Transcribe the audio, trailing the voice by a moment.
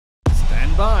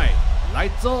Stand by.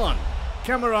 Lights on.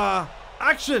 Camera.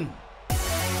 Action.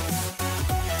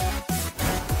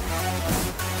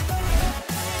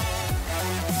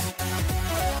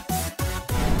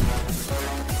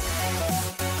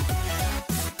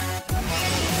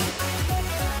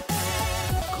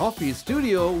 Coffee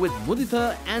Studio with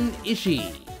Muditha and Ishi.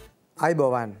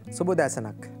 අයිබෝවන් සුබ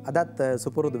දැසනක් අදත්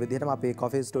සුපුරුදු විදිහටම අපි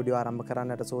කොෆී ස්ටුඩියෝ ආරම්භ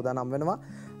කරන්නට සූදානම්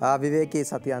වෙනවා විවේකී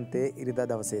සතියන්තයේ ඉරිදා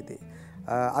දවසේදී.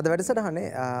 අද වැඩසටහනේ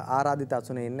ආරාධිත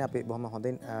අසුනේ ඉන්නේ අපි බොහොම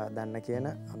හොඳින් දන්න කියන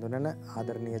හඳුනන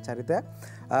ආදරණීය චරිතයක්.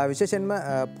 විශේෂයෙන්ම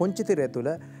පුංචි තිරය තුල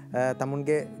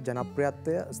තමුන්ගේ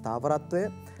ජනප්‍රියත්වය ස්ථාවරත්වය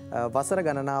වසර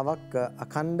ගණනාවක්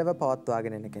අඛණ්ඩව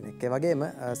පවත්වාගෙන යන කෙනෙක්. ඒ වගේම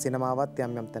සිනමාවත්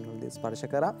යම් යම් තැන්වලදී ස්පර්ශ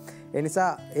කරා. ඒ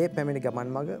නිසා ඒ පැමිණි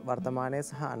ගමන් මඟ වර්තමානයේ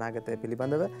සහ අනාගතය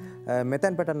පිළිබඳව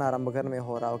මෙතෙන් පටන් ආරම්භ කරන මේ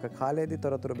හෝරාවක කාලයේදී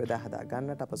තොරතුරු බෙදා හදා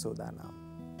ගන්නට අප සූදානම්.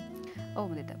 ඔව්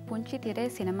මුදිත. පුංචි තිරේ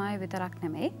සිනමාවේ විතරක්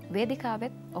නෙමෙයි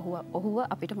වේදිකාවෙත් ඔහුව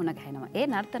අපිට මුණ ගැහෙනවා. ඒ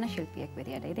නර්තන ශිල්පියෙක්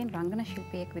විදියට. ඉතින් රංගන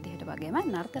ශිල්පියෙක් විදියට වගේම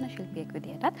නර්තන ශිල්පියෙක්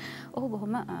විදියටත් ඔහු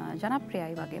බොහොම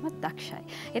ජනප්‍රියයි වගේම දක්ෂයි.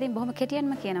 ඉතින් බොහොම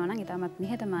කෙටියෙන්ම කියනවා නම් ඊටමත්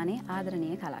නිහතමානී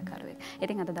ආදරණීය කලාකරුවෙක්.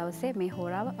 ඉතින් අද දවසේ මේ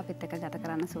හෝරාව අපිත් එක්ක ගත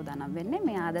කරන්න සූදානම් වෙන්නේ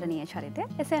මේ ආදරණීය චරිතය.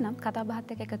 එසේනම් කතා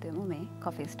බහත් එක්ක එකතු වෙමු මේ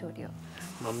කොෆී ස්ටුඩියෝ.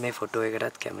 මම මේ ෆොටෝ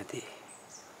එකටත් කැමතියි.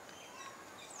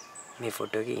 මේ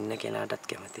ෆොටෝ එකේ ඉන්න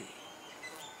කෙනාටත් කැමතියි.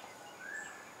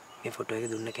 මේ ෆොටෝ එක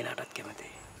දුන්න කෙනාටත්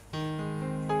කැමතියි.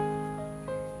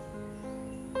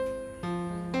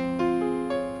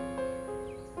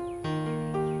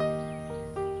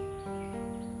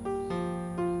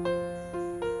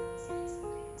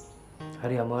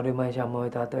 හරි අමාරුයි මම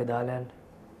අම්මවයි තාත්තවයි දාලා යන්න.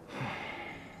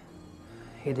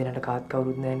 ඒ දිනට කාත්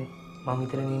කවුරුත් නැහනේ. මම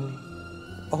විතරනේ ඉන්නේ.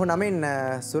 ඔහු නමින්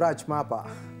සුරාජ් මාපා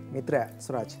මිත්‍රයා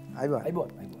සුරාජ්.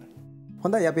 අයිබෝන්.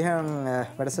 හොඳයි අපි හැම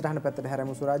වැඩසටහන පැත්තට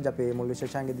හැරෙමු සුරාජ්. අපේ මුල්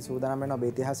විශේෂාංගෙදී සූදානම් වෙනවා ඔබේ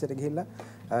ඉතිහාසයට ගිහිල්ලා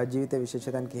ජීවිත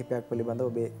විශේෂතන් කිහිපයක් පිළිබඳව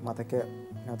ඔබේ මතක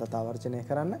නැවතත් ආවර්ජනය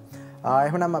කරන්න.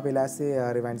 එහෙනම් අපි ලෑස්ති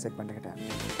රිවයින්ඩ් සෙග්මන්ට් එකට යන්න.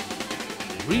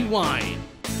 Rewind.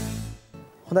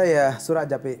 හොඳයි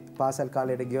සුරාජ් අපි පාසල්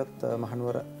කාලයට ගියොත්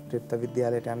මහනුවර ත්‍රිත්ව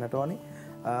විද්‍යාලයට යන්නට ඕනි.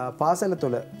 පාසල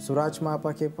තුල සුරාජ්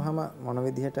මාපා කියපුවාම මොන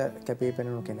විදිහට කැපී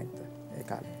පෙනුණු කෙනෙක්ද ඒ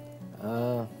කාලේ?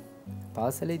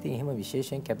 පාසලේ ඉතින් එහෙම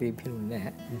විශේෂයෙන් කැපී පෙනුන්නේ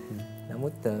නැහැ.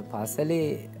 නමුත්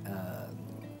පාසලේ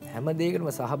හැම දෙයකටම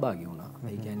සහභාගී වුණා.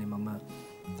 ඒ කියන්නේ මම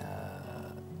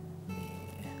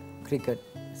ක්‍රිකට්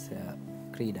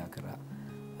ක්‍රීඩා කරා.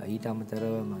 ඊට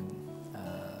අමතරව මම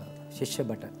ශිෂ්‍ය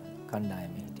බට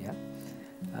කණ්ඩායමේ හිටියා.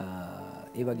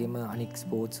 ඒ වගේම අනික්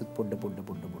ස්පෝර්ට්ස් පොඩ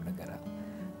කරා.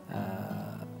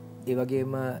 ඒ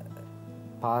වගේම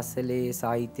පාසලේ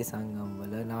සාහිත්‍ය සංගම්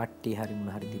වල නාට්‍ය හරි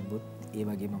මොන හරි තිබ්බොත් ඒ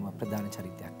වගේ මම ප්‍රධාන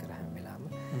චරිතයක් කරා හැම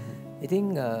වෙලාවෙම. ඉතින්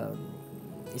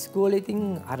ඉස්කෝලේ ඉතින්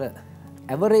අර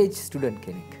ඇවරේජ් ස්ටුඩන්ට්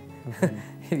කෙනෙක්.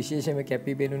 විශේෂයෙන්ම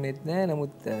කැපී පෙනුනේත් නෑ.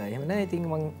 නමුත් එහෙම නෑ. ඉතින්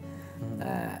මං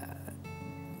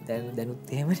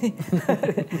දැනුත් එහෙමනේ.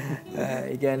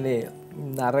 ඒ කියන්නේ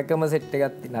නරකම සෙට්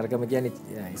එකක් නරකම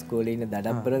කියන්නේ ඉස්කෝලේ ඉන්න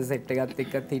දඩබ්බර සෙට් එකත්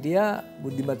එක්කත් හිටියා.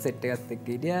 බුද්ධිමත් සෙට් එකත් එක්ක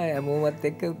හිටියා. හැමෝමත්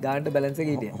එක්ක ගානට බැලන්ස්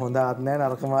එක හිටියා. හොඳත් නෑ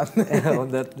නරකමත් නෑ.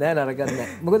 හොඳත් නෑ නරකත් නෑ.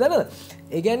 මොකද අර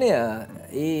ඒ කියන්නේ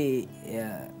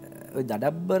ඔය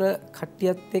දඩබ්බර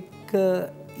කට්ටියත් එක්ක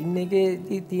ඉන්න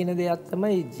එකේ තියෙන දෙයක්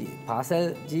තමයි පාසල්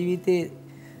ජීවිතේ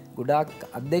ගොඩාක්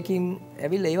අත්දැකීම්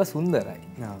ඇවිල්ලා ඒවා සුන්දරයි.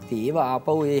 ඉතින් ඒවා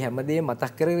ආපහු ඒ හැමදේම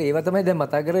මතක් කරගෙන ඒවා තමයි දැන්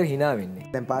මතක් කරගෙන hina වෙන්නේ.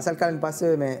 දැන් පාසල් කාලෙන්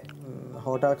පස්සේ මේ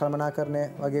හෝටල් කළමනාකරණය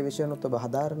වගේ විෂයනුත් ඔබ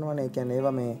හදාරනවනේ. ඒ කියන්නේ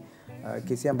ඒවා මේ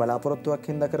කිසියම් බලාපොරොත්තුවක්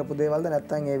හින්දා කරපු දේවල්ද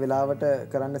නැත්නම් ඒ වෙලාවට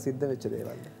කරන්න සිද්ධ වෙච්ච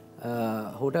දේවල්ද?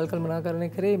 හෝටල් කළමනාකරණය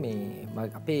කරේ මේ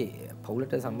අපේ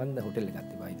පවුලට සම්බන්ධ හෝටල් එකක්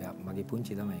තිබා. මගේ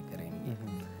පුංචි තමයි කරන්නේ.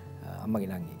 අම්මගේ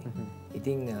ළඟින්.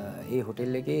 ඉතින් ඒ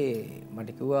හෝටල් එකේ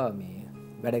මට කිව්වා මේ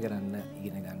වැඩ කරන්න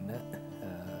ඉගෙන ගන්න.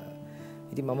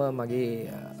 ඉතින් මම මගේ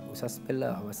උසස් පෙළ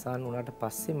අවසන් වුණාට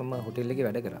පස්සේ මම හෝටල් එකේ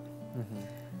වැඩ කරා.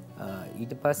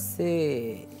 ඊට පස්සේ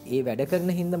ඒ වැඩ කරන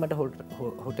හින්දා මට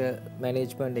හෝටල්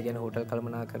මැනේජ්මන්ට් ඒ කියන්නේ හෝටල්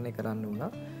කළමනාකරණය කරන්න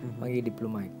වුණා. මගේ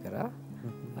ඩිප්ලෝමා එක කරා.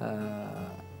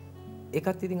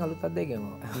 ඒකත් ඉතින් අලුත්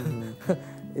අත්දැකීමක්.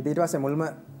 ඊට පස්සේ මුල්ම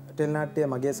ටෙල් නාට්‍ය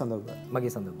මගේ සඳ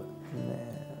ඔබ.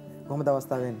 කොහොමද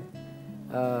අවස්ථාව වෙන්නේ?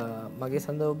 මගේ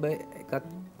සඳ ඔබ එකත්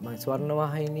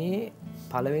ස්වර්ණවාහිනියේ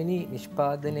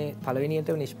පළවෙනියට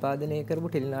නිෂ්පාදනය කරපු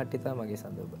ටෙලි නාට්‍ය තමයි මගේ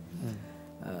සඳ ඔබ.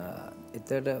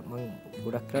 එතකොට මම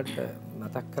ගොඩක් රට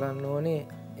මතක් කරන්න ඕනේ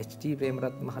HT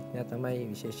ප්‍රේමරත් මහත්මයා තමයි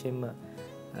විශේෂයෙන්ම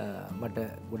මට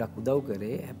ගොඩක් උදව්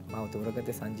කරේ. මම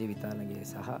තෝරගත්තේ සංජීව විතානගේ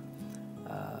සහ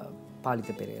පාලිත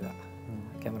පෙරේරා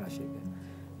කැමරා ශිල්පියා.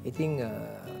 ඉතින්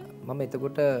මම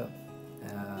එතකොට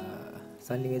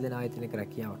සංනිවේදන ආයතනයක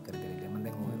රැකියාවක් කරගෙන ඉන්නේ. මම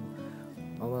දැන්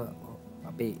මම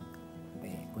අපේ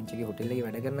මේ පුංචිගේ හොටෙල් එකේ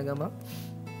වැඩ කරන ගම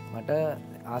මට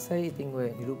ආසයි ඉතින් ඔය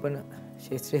නිරූපණ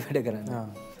ශේත්‍රයේ වැඩ කරන්න.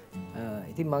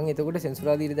 ඉතින් මං එතකොට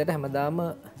සෙන්සුරාදී ඉරිදාට හැමදාම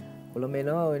කොළඹ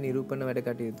එනවා ඔය නිරූපණ වැඩ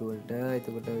කටයුතු වලට.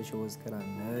 එතකොට ෂෝස්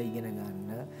කරන්න, ඉගෙන ගන්න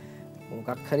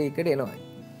මොකක් හරි එකට එනවා.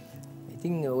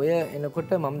 ඉතින් ඔය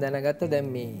එනකොට මම දැනගත්තා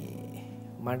දැන් මේ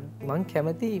මං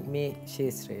කැමති මේ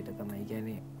ශේත්‍රයට තමයි.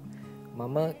 කියන්නේ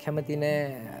මම කැමති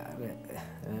නෑ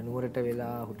නුවරට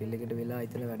වෙලා හොටෙල් එකට වෙලා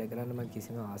එතන වැඩ කරන්න මම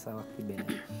කිසිම ආසාවක් තිබෙන්නේ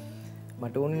නෑ.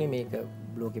 මට ඕනේ මේක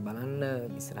ලෝකේ බලන්න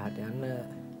ඉස්සරහට යන්න.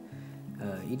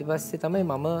 ඊට පස්සේ තමයි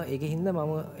මම ඒක හින්දා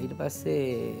මම ඊට පස්සේ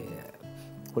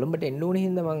කොළඹට එන්න ඕනේ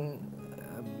හින්දා මං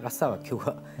රස්සාවක්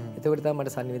කිව්වා. එතකොට තමයි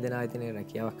මට සංනිවේදන ආයතනයේ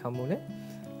රැකියාවක් හම්බුනේ.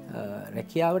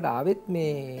 රැකියාවට ආවෙත්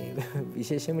මේ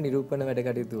විශේෂයෙන්ම නිරූපණ වැඩ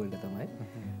කටයුතු වලට තමයි.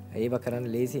 ඒව කරන්න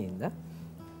ලේසි හින්දා.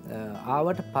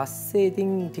 ආවට පස්සේ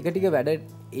ඉතින් ටික ටික වැඩ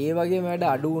ඒ වගේම වැඩ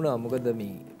අඩු වුණා. මොකද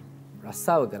මේ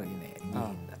රස්සාව කරගෙන හින්දා.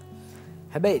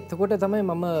 හැබැයි එතකොට තමයි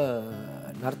මම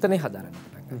නර්තනය හදාරන්න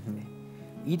පටන් ගත්තේ.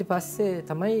 ඊට පස්සේ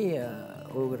තමයි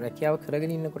ඔය රැකියාව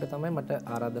කරගෙන ඉන්නකොට තමයි මට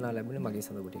ආරාධනා ලැබුණේ මගේ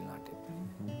සඳකුටිල් නාට්‍යයට.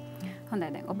 හොඳයි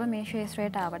දැන් ඔබ මේ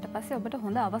ශාස්ත්‍රයට ආවට පස්සේ ඔබට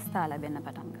හොඳ අවස්ථා ලැබෙන්න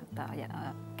පටන්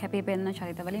ගත්තා. කැපී පෙනෙන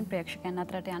චරිත වලින් ප්‍රේක්ෂකයන්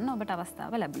අතරට යන්න ඔබට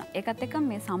අවස්ථාව ලැබුණා. ඒකත් එක්ක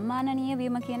මේ සම්මානනීය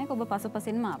වීම කියන එක ඔබ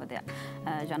පසුපසින්ම ආව දෙයක්.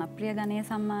 ජනප්‍රිය ගණයේ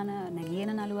සම්මාන,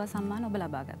 නැගියන නළුවා සම්මාන ඔබ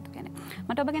ලබා ගත්ත කෙනෙක්.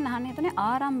 මට ඔබගෙන් අහන්න හිතුනේ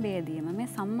ආරම්භයේදීම මේ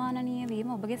සම්මානනීය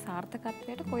වීම ඔබගේ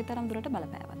සාර්ථකත්වයට කොයිතරම් දුරට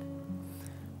බලපෑවද?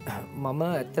 මම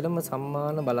ඇත්තටම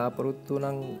සම්මාන බලාපොරොත්තු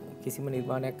නම් කිසිම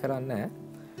නිර්මාණයක් කරන්නේ නැහැ.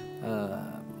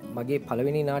 මගේ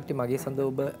පළවෙනි නාට්‍ය මගේ සඳ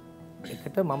ඔබ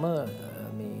එකට මම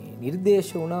මේ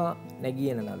නිර්දේශ වුණා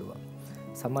නැගියන නළුවා.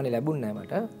 සම්මානෙ ලැබුණේ නැහැ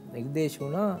මට. නිර්දේශ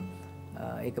වුණා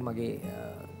ඒක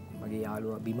මගේ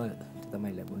යාළුවා බිමල්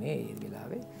තමයි ලැබුණේ ඒ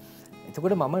වෙලාවේ.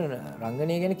 එතකොට මම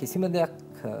රංගනය ගැන කිසිම දෙයක්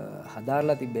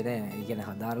හදාarලා තිබ්බේ නැහැ. ඒ කියන්නේ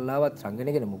හදාarලාවත්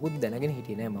රංගනය ගැන මොකුත් දැනගෙන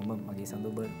හිටියේ නැහැ. මම මගේ සඳ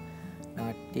ඔබ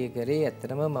නාට්‍ය කරේ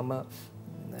ඇත්තටම මම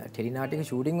ටෙලි නාට්‍යක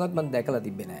ෂූටින්ග්වත් මම දැකලා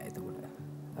තිබ්බේ නැහැ එතකොට.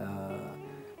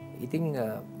 ඉතින්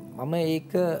මම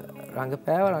ඒක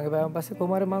රංගපෑවන් පස්සේ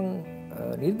කොහොම හරි මං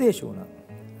නිර්දේශ වුණා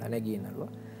නැගියන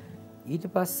නළුවා. ඊට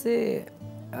පස්සේ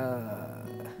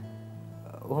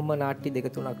ඔහොම නාට්‍ය දෙක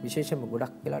තුනක් විශේෂයෙන්ම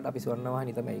ගොඩක් වෙලාට අපි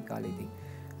ස්වර්ණවාහිනී තමයි ඒ කාලේ ඉතින්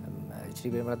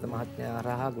ශ්‍රී ප්‍රේමරත්න මහත්මයා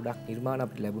හරහා ගොඩක් නිර්මාණ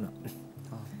අපිට ලැබුණා.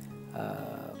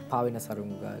 පාවෙන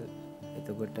සරුංගල්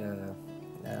එතකොට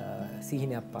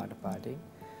සිහිනයක් පාටේ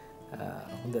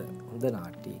හොඳ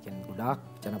නාට්‍ය කියන්නේ ගොඩාක්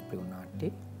ජනප්‍රිය නාට්‍ය.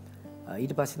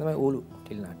 ඊට පස්සේ තමයි ඕලු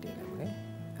ටෙලි නාට්‍ය ලැබුණේ.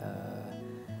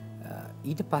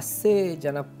 ඊට පස්සේ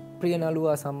ජනප්‍රිය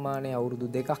නළුවා සම්මානයේ අවුරුදු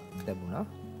 2ක් ලැබුණා.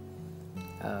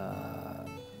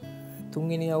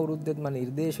 තුන්වෙනි අවුරුද්දෙත් මම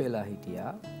නිර්දේශ වෙලා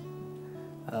හිටියා.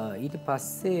 ඊට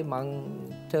පස්සේ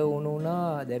මන්ට වුණා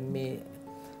දැන් මේ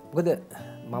මොකද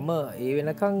මම ඒ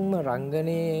වෙනකන්ම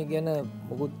රංගනය ගැන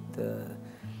මොකුත්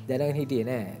දැනගෙන හිටියේ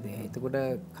නෑ. දැන් එතකොට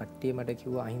කට්ටිය මට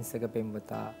කිව්වා අහිංසක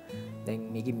පෙම්වතා දැන්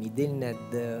මේක මිදෙන්නේ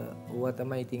නැද්ද? ඕවා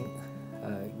තමයි ඉතින්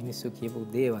මිනිස්සු කියපු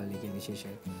දේවල්. ඒ කියන්නේ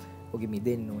විශේෂයෙන් ඔගේ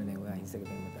මිදෙන්න ඕනේ ඔය අහිංසක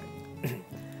පෙම්වතා.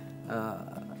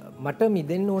 මට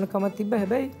මිදෙන්න ඕන කමක් තිබ්බා.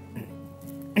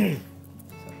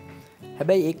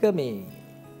 හැබැයි ඒක මේ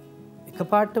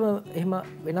එකපාරටම එහෙම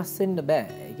වෙනස් වෙන්න බෑ.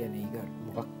 ඒ කියන්නේ ඒක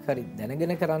මොකක් හරි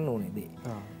දැනගෙන කරන්න ඕනේ දේ.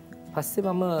 පස්සේ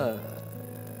මම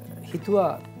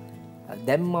හිතුවා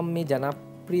දැන් මම මේ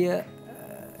ජනප්‍රිය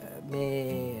මේ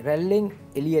රැල්ලෙන්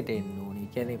එළියට එන්න ඕනේ.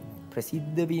 ඒ කියන්නේ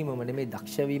ප්‍රසිද්ධ වීමම නෙමෙයි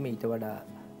දක්ෂ වීම ඊට වඩා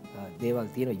දේවල්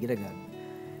තියෙනවා ඉගෙන ගන්න.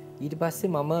 ඊට පස්සේ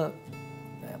මම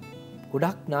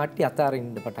ගොඩක් නාට්‍ය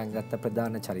අතාරින්න පටන් ගත්ත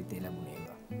ප්‍රධාන චරිතය ලැබුණේ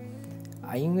ඒවා.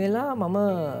 අයින් වෙලා මම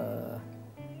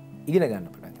ඉගෙන ගන්න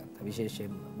පටන් ගත්තා.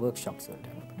 විශේෂයෙන් වර්ක්ෂොප්ස් වලට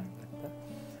යන්න පටන් ගත්තා.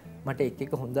 මට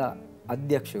එක හොඳ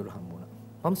අධ්‍යක්ෂකවරු හම්බුණා.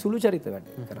 මම සුළු චරිත වැඩ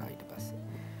කරා ඊට පස්සේ.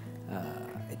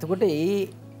 එතකොට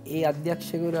ඒ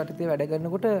අධ්‍යක්ෂකවරු යටතේ වැඩ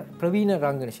කරනකොට ප්‍රවීණ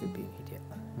රංගන ශිල්පීන්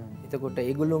හිටියා. එතකොට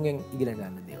ඒගොල්ලෝගෙන් ඉගෙන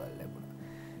ගන්න දේවල් ලැබුණා.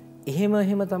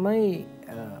 එහෙම තමයි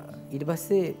ඊට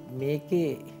පස්සේ මේකේ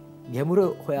ගැඹුර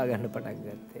හොයාගන්න පටන්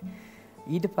ගත්තේ.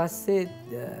 ඊට පස්සේ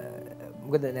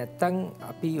මොකද නැත්තම්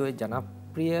අපි ওই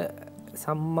ජනප්‍රිය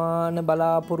සම්මාන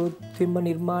බලාපොරොත්තුෙන්ම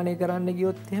නිර්මාණය කරන්න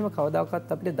ගියොත් එහෙම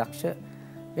කවදාකවත් අපිට දක්ෂ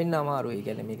වෙන්න අමාරුයි. ඒ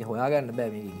කියන්නේ මේක හොයාගන්න බෑ,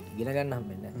 මේක ඉගෙන ගන්න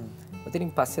හම්බෙන්නේ නැහැ.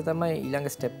 ඔතනින් පස්සේ තමයි ඊළඟ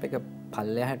ස්ටෙප් එක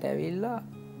පල්ලෙහාට ඇවිල්ලා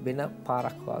වෙන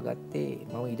පාරක් හොයාගත්තේ.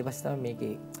 මම ඊට පස්සේ තමයි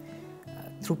මේකේ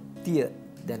තෘප්තිය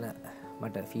දැන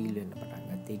මට ෆීල් වෙන්න පටන්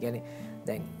ගත්තේ. ඒ කියන්නේ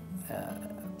දැන්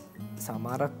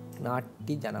සමහරක්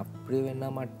නාට්‍ය ජනප්‍රිය වෙන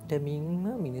මට්ටමින්ම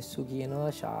මිනිස්සු කියනවා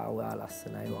ශාවා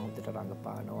ලස්සනයි, හොඳට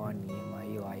රඟපානවා,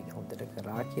 නියමයි, ආයි හොඳට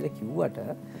කරා කියලා කිව්වට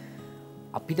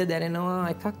අපිට දැනෙනවා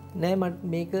එකක් නෑ,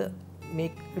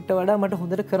 මේකට වඩා මට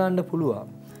හොඳට කරන්න පුළුවන්,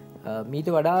 මීට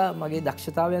වඩා මගේ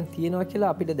දක්ෂතාවයන් තියෙනවා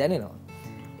කියලා අපිට දැනෙනවා.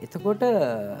 එතකොට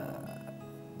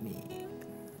මේ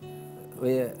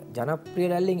ඔය ජනප්‍රිය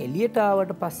රැල්ලෙන් එළියට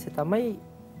ආවට පස්සේ තමයි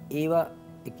ඒවා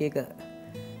එක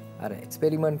අර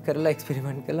එක්ස්පෙරිමන්ට්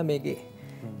කරලා මේකේ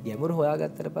ගැඹුරු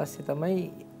හොයාගත්තට පස්සේ තමයි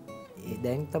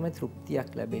දැන් තමයි තෘප්තියක්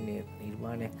ලැබෙන්නේ.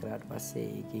 නිර්මාණයක් කරාට පස්සේ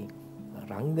ඒකේ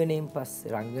රංගනයෙන්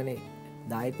පස්සේ රංගනේ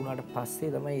දායක වුණාට පස්සේ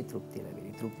තමයි තෘප්තිය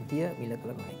ලැබෙන්නේ. තෘප්තිය මිලකල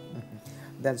නැහැ.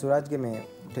 දැන් සුරාජ්ගේ මේ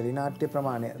ටෙලිනාට්‍ය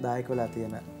ප්‍රමාණය දායක වෙලා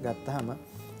තියෙන ගත්තාම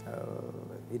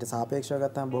ඊට සාපේක්ෂව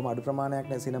ගත්තාම බොහොම අඩු ප්‍රමාණයක්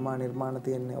නේ සිනමා නිර්මාණ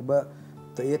තියෙන්නේ. ඔබ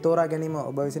ඒ තෝරා ගැනීම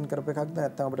ඔබ විසින් කරපු එකක්ද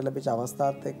නැත්නම් ඔබට ලැබිච්ච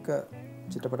අවස්ථාවත් එක්ක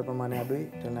චිත්‍රපට ප්‍රමාණය අඩුයි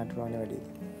ටෙලිනාට්‍ය ප්‍රමාණය වැඩිද?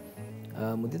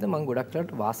 මුදිත මම ගොඩක්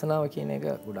වෙලාවට වාසනාව කියන එක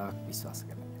ගොඩාක් විශ්වාස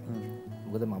කරනවා.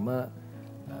 මොකද මම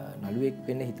නළුවෙක්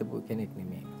වෙන්න හිතපු කෙනෙක්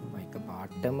නෙමෙයි. මම එක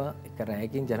පාටම එක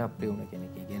රැයකින් ජනප්‍රිය වුණ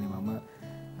කෙනෙක්. ඒ කියන්නේ මම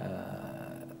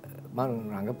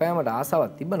රංගපෑමට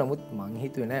ආසාවක් තිබ්බ. නමුත් මං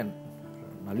හිතුවේ නෑ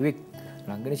නළුවෙක්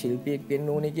රංගන ශිල්පියෙක් වෙන්න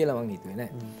ඕනේ කියලා මං හිතුවේ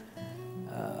නෑ.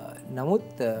 නමුත්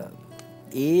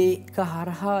ඒක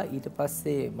හරහා ඊට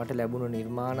පස්සේ මට ලැබුණු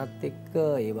නිර්මාණත් එක්ක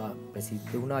ඒවා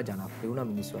ප්‍රසිද්ධ වුණා, ජනප්‍රිය වුණා,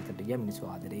 මිනිස්සු අතරට ගියා, මිනිස්සු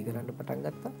ආදරය කරන්න පටන්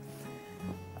ගත්තා.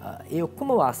 ඒ ඔක්කොම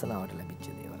වාසනාවට ලැබිච්ච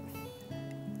දේවල්.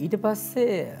 ඊට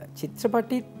පස්සේ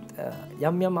චිත්‍රපටිත්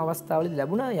යම් අවස්ථාවලදී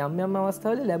ලැබුණා, යම්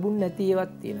අවස්ථාවලදී ලැබුණ නැති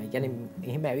ඒවාත් තියෙනවා. ඒ කියන්නේ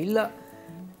එහෙම ඇවිල්ලා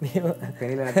මේව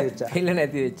පෙනිලා නැති වෙච්ච. පෙනිලා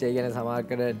නැති වෙච්ච. ඒ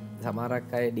කියන්නේ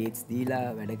සමහරක් අය ඩේට්ස් දීලා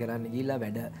වැඩ කරන්න ගිහිල්ලා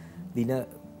වැඩ දින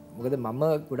මොකද මම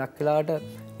ගොඩක් වෙලාවට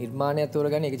නිර්මාණයක්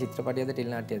තෝරගන්නේ ඒක චිත්‍රපටයක්ද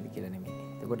ටෙලිනාට්‍යයක්ද කියලා නෙමෙයි.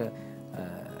 එතකොට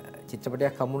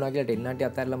චිත්‍රපටයක් හම්බුණා කියලා ටෙලිනාට්‍යය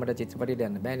අතහැරලා මට චිත්‍රපටයට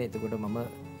යන්න බෑනේ. එතකොට මම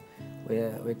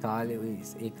ඔය කාලේ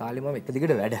ඒ කාලේ මම එක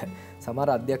දිගට වැඩ සමහර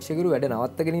අධ්‍යක්ෂකවරු වැඩ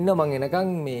නවත්තගෙන ඉන්නවා මං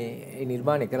එනකන් මේ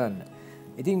නිර්මාණය කරන්න.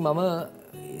 ඉතින් මම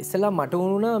ඉස්සෙල්ලා මට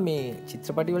වුණා මේ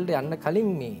චිත්‍රපටි වලට යන්න කලින්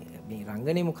මේ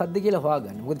රංගනේ මොකද්ද කියලා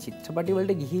හොයාගන්න. මොකද චිත්‍රපටි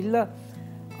වලට ගිහිල්ලා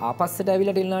ආපස්සට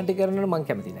ඇවිල්ලා ටෙලිනාට්‍ය කරනවට මං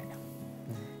කැමති නෑ.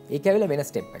 ඒක ඇවිල්ලා වෙන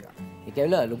ස්ටෙප් එකක්. ඒක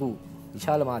ඇවිල්ලා ලොකු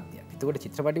විශාල මාධ්‍යයක්. එතකොට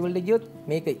චිත්‍රපටි වලට ගියොත්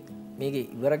මේක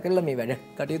ඉවර කරලා මේ වැඩ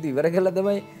කටයුතු ඉවර කරලා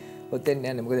තමයි ඔතෙන්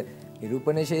යන්නේ. මොකද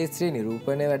නිරූපණ ශාස්ත්‍රයේ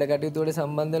නිරූපණ වැඩ කටයුතු වලට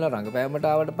සම්බන්ධ වෙලා රංගපෑමට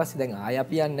ආවට පස්සේ දැන් ආය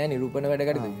අපි යන්නේ නැහැ නිරූපණ වැඩ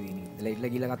කටයුතු.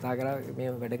 ඉතලා ගිහලා කතා කරා මේ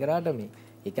වැඩ කරාට මේ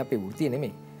ඒක අපේ වෘත්තිය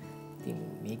නෙමෙයි. ඉතින්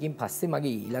මේකෙන් පස්සේ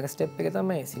මගේ ඊළඟ ස්ටෙප් එක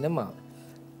තමයි සිනමාව.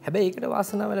 හැබැයි ඒකට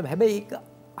වාසනාව ලැබෙයි. හැබැයි ඒක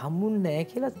හම්බුන්නේ නැහැ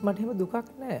කියලාත් මට එහෙම දුකක්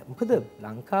නැහැ. මොකද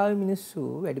ලංකාවේ මිනිස්සු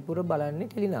වැඩිපුර බලන්නේ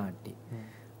ටෙලිනාට්‍ය.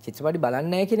 චිත්‍රපටි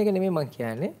බලන්නේ නැහැ කියන එක නෙමෙයි මම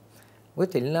කියන්නේ. මොකද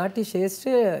ටෙලිනාට්‍ය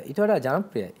ශාස්ත්‍රය ඊට වඩා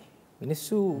ජනප්‍රියයි.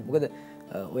 මිනිස්සු මොකද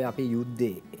ඔය අපේ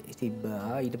යුද්ධේ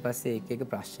තිබ්බා ඊට පස්සේ එක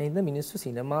ප්‍රශ්න හින්දා මිනිස්සු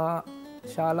සිනමා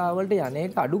ශාලාවලට යන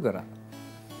එක අඩු කරා.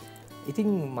 ඉතින්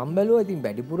මම බැලුවා ඉතින්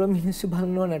වැඩිපුර මිනිස්සු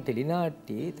බලනවා නම්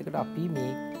ටෙලිනාට්‍ය. ඒකට අපි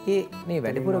මේකේ මේ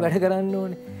වැඩිපුර වැඩ කරන්න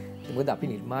ඕනේ. මොකද අපි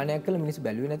නිර්මාණයක් කළා මිනිස්සු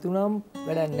බැලුවේ නැතුණාම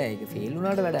වැඩක් නැහැ. ඒක ෆේල්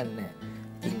වුණාට වැඩක් නැහැ.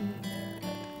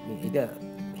 ඒක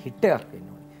හිට් එකක් වෙන්න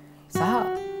ඕනේ. සහ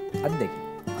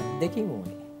අත්දැකීම්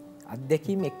ඕනේ.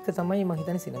 අත්දැකීම් එක්ක තමයි මම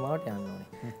හිතන්නේ සිනමාවට යන්න ඕනේ.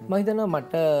 මම හිතනවා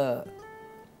මට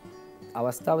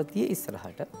අවස්ථාව තියෙ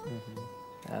ඉස්සරහට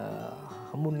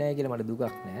හම්බුන්නේ නැහැ කියලා මට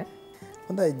දුකක් නැහැ.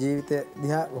 හොඳයි ජීවිතය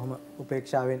දිහා කොහොම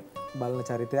උපේක්ෂාවෙන් බලන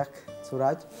චරිතයක්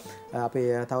සුරාජ්. අපි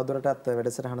තවදුරටත්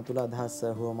වැඩසටහන තුල අදහස්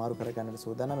හුවමාරු කරගන්නට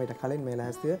සූදානම්. ඊට කලින් මේ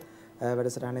ලැහැස්තිය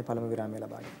වැඩසටහනේ පළමු විරාමය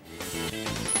ලබා ගන්න.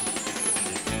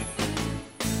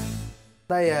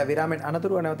 විරාමෙන්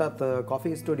අනතුරුව නැවතත්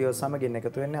කොෆි ස්ටුඩියෝ සමගින්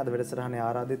එකතු වෙන්නේ අද වැඩසටහනේ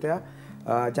ආරාධිතයා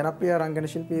ජනප්‍රිය රංගන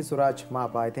ශිල්පී සුරාජ්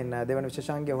මාපා. ඉතින් දෙවන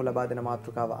විශේෂාංගය ඔහු ලබා දෙන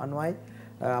මාතෘකාව අනුවයි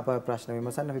අප ප්‍රශ්න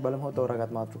විමසන්න. අපි බලමු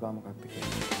තෝරාගත් මාතෘකාව මොකක්ද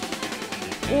කියලා.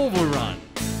 Overrun.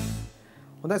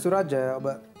 හොඳයි සුරාජ්, ඔබ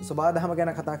සබාදහම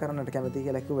ගැන කතා කරන්නට කැමතියි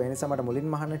කියලා කිව්වා. ඒ නිසා මට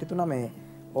මුලින්ම අහන්න හිතුණා මේ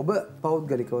ඔබ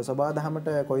පෞද්ගලිකව සබාදහමට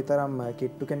කොයිතරම්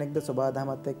කිට්ටු කෙනෙක්ද,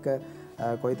 සබාදහමත් එක්ක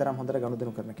කොයිතරම් හොඳට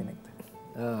ගනුදෙනු කරන කෙනෙක්ද?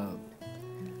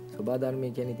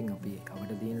 සබාධර්මය කියන්නේ ඉතින් අපි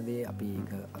අපිට තියෙන දේ අපි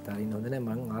ඒක අතාරින්න හොඳ නැහැ.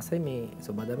 මම ආසයි මේ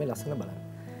සබාධර්මයේ ලස්සන බලන්න.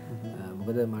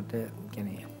 මොකද මට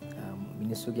කියන්නේ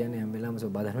මිනිස්සු කියන්නේ හැම වෙලාවෙම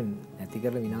සබාධර්ම නැති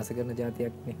කරලා විනාශ කරන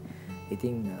જાතියක් නේ.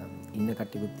 ඉතින් ඉන්න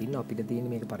කට්ටියකුත් ඉන්නවා. අපිට තියෙන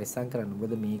මේක පරිස්සම් කරන්න.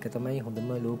 මොකද මේක තමයි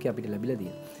හොඳම ලෝකේ අපිට ලැබිලා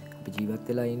තියෙන්නේ. අපි ජීවත්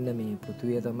වෙලා ඉන්න මේ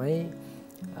පෘථුවිය තමයි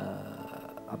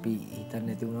අපි හිතන්නේ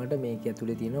නැති වුණාට මේක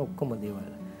ඇතුලේ තියෙන ඔක්කොම දේවල්.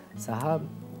 සහ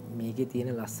මේකේ තියෙන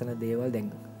ලස්සන දේවල්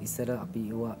දැන් ඉස්සර අපි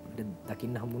ඒවා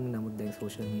දකින්න හම්බුනේ. නමුත් දැන්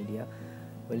සෝෂල් මීඩියා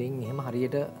වලින් එහෙම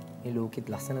හරියට මේ ලෝකෙත්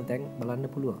ලස්සන තැන් බලන්න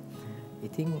පුළුවන්.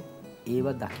 ඉතින්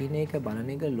ඒවා දකින්න එක බලන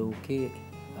එක ලෝකේ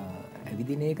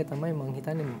ඇවිදින එක තමයි මම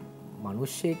හිතන්නේ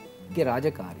මිනිස්සෙක්ගේ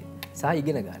රාජකාරිය සහ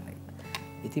ඉගෙන ගන්න එක.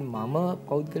 ඉතින් මම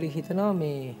පෞද්ගලික හිතනවා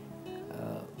මේ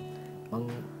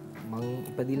මං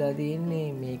ඉපදිලා තියෙන්නේ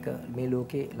මේක මේ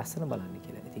ලෝකේ ලස්සන බලන්න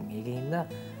කියලා. ඉතින් ඒකින්ද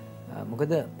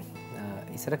මොකද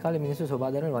ඉස්සර කාලේ මිනිස්සු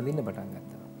සබාධර්ම වඳින්න පටන්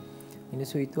ගත්තා.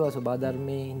 මිනිස්සු හිතුවා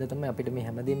සබාධර්මයේ හින්දා තමයි අපිට මේ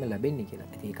හැමදේම ලැබෙන්නේ කියලා.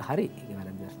 ඉතින් ඒක හරි. ඒක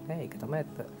වැරදියක් නෑ. ඒක තමයි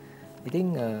ඇත්ත. ඉතින්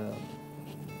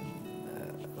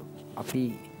අපි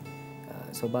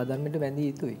සබාධර්මයට බැඳී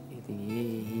යුතුයි. ඉතින්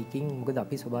ඒකින් මොකද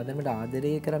අපි සබාධර්මයට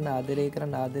ආදරය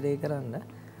කරන්න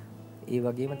ඒ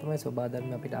වගේම තමයි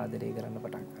සබාධර්ම අපිට ආදරය කරන්න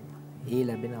පටන් ගන්නවා. ඒ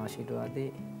ලැබෙන ආශිර්වාදේ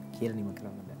කියලා නිම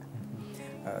කරන්න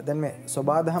බෑ. දැන් මේ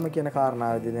සබාධම කියන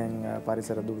කාරණාවේදී දැන්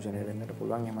පරිසර දූෂණය වෙන්නට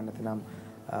පුළුවන්. එහෙම නැත්නම්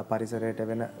පරිසරයට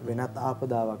වෙනත්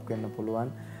ආපදාවක් වෙන්න පුළුවන්.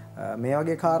 මේ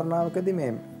වගේ කාරණාවකදී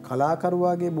මේ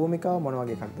කලාකරුවාගේ භූමිකාව මොන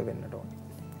වගේ එකක්ද වෙන්නට ඕනේ?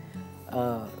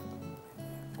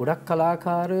 ගොඩක්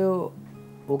කලාකාරයෝ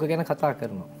ඕක ගැන කතා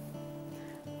කරනවා.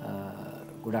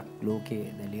 ගොඩක් ලෝකේ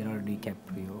ලියනාඩෝ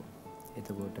ඩිකැප්‍රියෝ,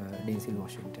 එතකොට ඩෙන්සිල්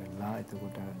වොෂින්ටන්ලා,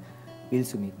 එතකොට විල්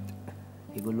ස්මිත්,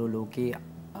 ඒගොල්ලෝ ලෝකේ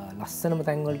ලස්සනම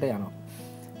තැන් වලට යනවා.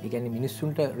 ඒ කියන්නේ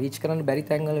මිනිස්සුන්ට රීච් කරන්න බැරි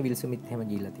තැන් වල විල් ස්මිත් එහෙම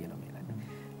ගිහිල්ලා තියෙනවා මේලා.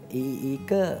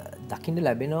 ඒක දකින්න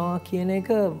ලැබෙනවා කියන එක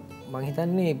මම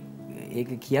හිතන්නේ ඒක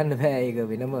කියන්න බෑ. ඒක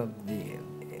වෙනම මේ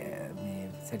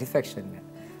සැටිස්ෆැක්ෂන්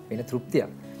වෙන තෘප්තියක්.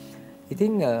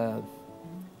 ඉතින්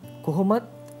කොහොමත්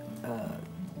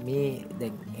මේ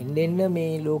දැන් එන්න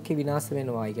මේ ලෝකෙ විනාශ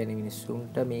වෙනවා. ඒ කියන්නේ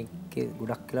මිනිස්සුන්ට මේකේ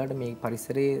ගොඩක් වෙලාට මේ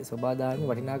පරිසරයේ සබාධාර්ම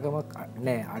වටිනාකමක්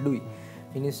නැහැ, අඩුයි.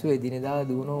 මිනිස්සු එදිනෙදා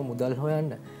දුවනවා මුදල්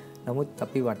හොයන්න. නමුත්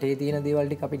අපි වටේ තියෙන දේවල්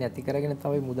ටික අපි නැති කරගෙන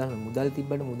තමයි මුදල්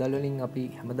තිබ්බට මුදල් වලින් අපි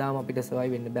හැමදාම අපිට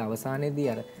සර්වයිව් වෙන්න බෑ. අවසානයේදී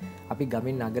අර අපි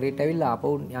ගමෙන් නගරයට ඇවිල්ලා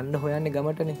ආපහු යන්න හොයන්නේ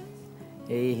ගමටනේ.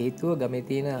 ඒ හේතුව ගමේ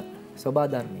තියෙන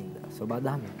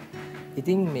සබාධාර්මයෙන්.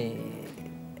 ඉතින්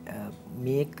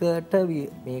මේකට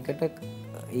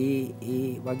ඒ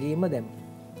වගේම දැන්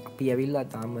අපි ඇවිල්ලා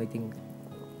තාම ඉතින්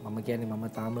මම කියන්නේ මම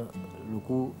තාම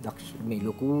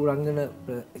ලොකු රංගන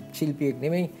ශිල්පියෙක්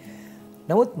නෙමෙයි.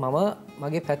 නමුත් මම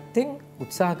මගේ පැත්තෙන්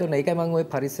උත්සාහ කරන එකයි මම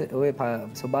ඔය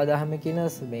සබාධාර්ම කියන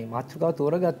මේ මාතෘකාව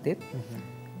තෝරගත්තේ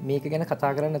මේක ගැන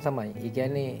කතා කරන්න තමයි. ඒ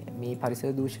කියන්නේ මේ පරිසර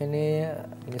දූෂණය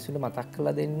මිනිස්සුන්ට මතක්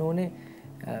කරලා දෙන්න ඕනේ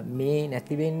මේ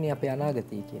නැති වෙන්නේ අපේ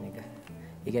අනාගතය කියන එක.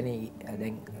 ඒ කියන්නේ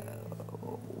දැන්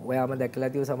ඔයාම දැකලා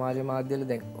තියෙන සමාජ මාධ්‍යවල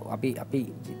දැන් අපි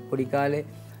පොඩි කාලේ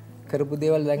කරපු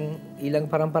දේවල් දැන් ඊළඟ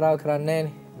පරම්පරාව කරන්නේ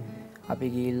නැහනේ. අපි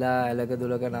ගිහිල්ලා ඇලක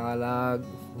දොලක නාලා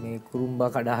මේ කුරුම්බා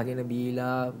කඩාගෙන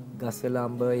බීලා ගස්වල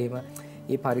අඹ එහෙම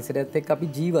ඒ පරිසරයත් එක්ක අපි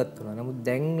ජීවත් වුණා. නමුත්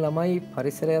දැන් ළමයි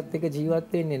පරිසරයත් එක්ක ජීවත්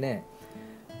වෙන්නේ නැහැ.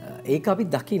 ඒක අපි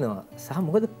දකිනවා. සහ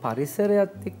මොකද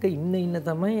පරිසරයත් එක්ක ඉන්න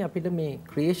තමයි අපිට මේ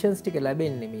ක්‍රියේෂන්ස් ටික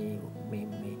ලැබෙන්නේ. මේ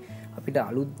අපිට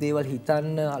අලුත් දේවල්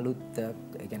හිතන්න අලුත්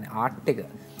ඒ කියන්නේ ආර්ට් එක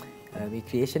මේ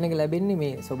ක්‍රියේෂන් එක ලැබෙන්නේ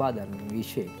මේ සබාධර්ම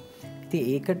විශ්වයේ. ඉතින්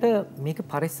ඒකට මේක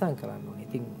පරිස්සම් කරන්න ඕනේ.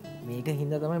 ඉතින් මේක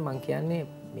හින්දා තමයි මම කියන්නේ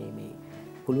මේ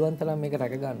පුළුවන් තරම් මේක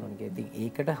රැක ගන්න ඕනේ කියලා. ඉතින්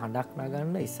ඒකට හඬක්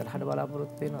නගන්න ඉස්සරහට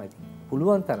බලාපොරොත්තු වෙනවා. ඉතින්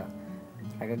පුළුවන් තරම්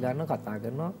රැක ගන්න කතා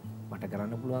කරනවා. මට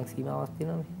කරන්න පුළුවන් සීමාවක්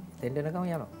තියෙනවානේ. දෙන්න එනකම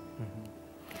යනවා.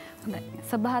 හොඳයි.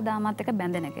 සබාධාමත් එක්ක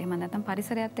බැඳෙන එක. එහෙම නැත්නම්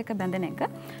පරිසරයත් එක්ක බැඳෙන එක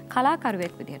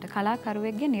කලාකරුවෙක් විදිහට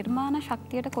කලාකරුවෙක්ගේ නිර්මාණ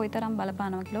ශක්තියට කොයිතරම්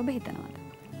බලපානවා කියලා ඔබ හිතනවද?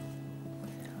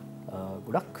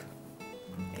 ගොඩක්.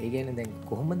 ඒ කියන්නේ දැන්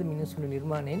කොහොමද මිනිස්සුන්ට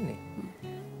නිර්මාණ එන්නේ?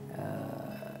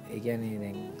 ඒ කියන්නේ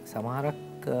දැන්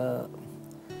සමහරක්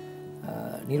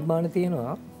නිර්මාණ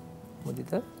තියෙනවා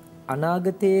මුදිත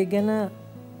අනාගතය ගැන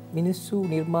මිනිස්සු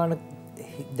නිර්මාණ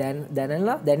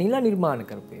දැනලා නිර්මාණ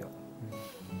කරපේවා.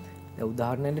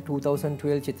 උදාහරණයට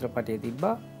 2012 චිත්‍රපටයේ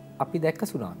තිබ්බා අපි දැක්ක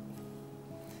සුනාමි.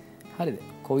 හරිද?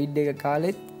 කොවිඩ් එක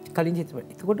කාලෙත් කලින් චිත්‍රපට.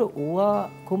 එතකොට ඕවා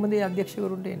කොහොමද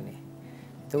අධ්‍යක්ෂකවරුන්ට එන්නේ?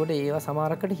 එතකොට ඒවා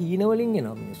සමහරකට හීන වලින්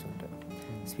එනවා මිනිස්සුන්ට.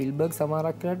 ස්පිල්බර්ග්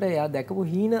සමහරක් වෙලාවට එයා දැකපු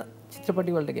හීන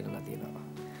චිත්‍රපටි වලට ගෙනලා තියෙනවා.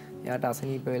 එයාට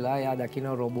අසනීප වෙලා එයා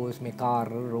දකින්න රොබෝස් මේ කාර්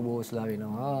රොබෝස්ලා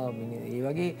වෙනවා. ඒ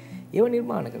වගේ ඒව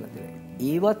නිර්මාණ කරලා තියෙනවා.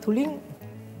 ඒවා තුලින්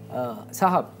සහ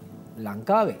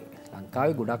ලංකාවේ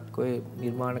ගොඩක් ඔය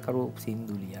නිර්මාණකරු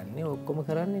සින්දු ලියන්නේ ඔක්කොම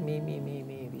කරන්නේ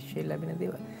මේ විශ්වයේ ලැබෙන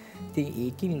දේවල්. ඉතින්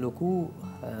ඒකින් ලොකු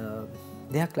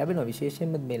දෙයක් ලැබෙනවා.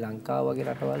 විශේෂයෙන්ම මේ ලංකාව වගේ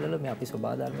රටවල් වල මේ අපි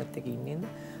සබාධාර්මයත් එක්ක ඉන්නේ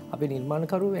අපි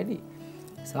නිර්මාණකරු වැඩි.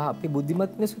 සහ අපි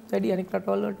බුද්ධිමත් මිනිස්සුත් වැඩි අනික්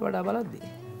රටවල් වලට වඩා බලද්දී.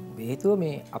 හේතුව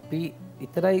මේ අපි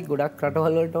විතරයි ගොඩක්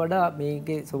රටවල් වලට වඩා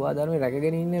මේකේ සබාධාර්මය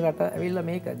රැකගෙන ඉන්නේ රට ඇවිල්ලා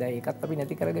මේක. දැන් ඒකත් අපි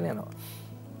නැති කරගෙන යනවා.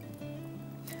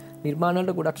 නිර්මාණ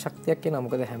වලට ගොඩක් ශක්තියක් එනවා.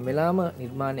 මොකද හැම වෙලාවම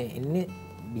නිර්මාණය එන්නේ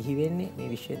බිහි වෙන්නේ මේ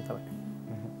විශ්වයෙන් තමයි.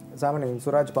 සාමාන්‍යයෙන්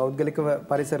සුරාජ් පෞද්ගලිකව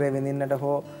පරිසරය විඳින්නට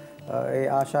හෝ ඒ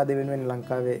ආශාදේ වෙනුවෙන්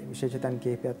ලංකාවේ විශේෂතන්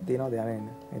කීපයක් තියෙනවද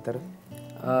යන්නේ විතර?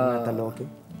 නැත්නම් ලෝකේ?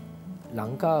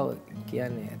 ලංකාව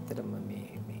කියන්නේ ඇත්තටම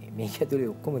මේක ඇතුලේ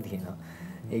ඔක්කොම තියෙනවා.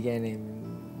 ඒ කියන්නේ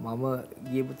මම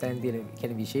ගියපු තැන් තියෙන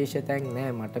කියන්නේ විශේෂ තැන්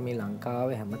නෑ. මට මේ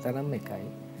ලංකාවේ හැමතැනම එකයි.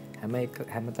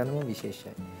 හැමතැනම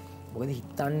විශේෂයි. මොකද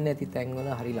හිතන්නේ නැති තැන්වල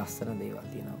හරි ලස්සන දේවල්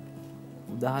තියෙනවා.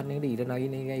 උදාහරණයකට ඉර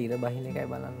නගින එකයි ඉර බහින එකයි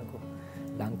බලන්නකෝ.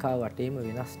 ලංකාව වටේම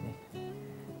වෙනස්නේ.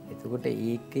 එතකොට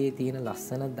ඒකේ තියෙන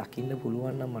ලස්සන දකින්න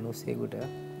පුළුවන් නම් මිනිස්සෙකුට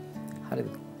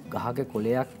හරිද? ගහක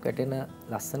කොලයක් වැටෙන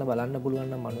ලස්සන බලන්න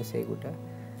පුළුවන් නම් මිනිසෙකුට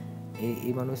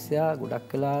ඒ මිනිස්සයා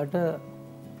ගොඩක් වෙලාවට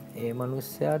ඒ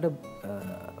මිනිස්සයාට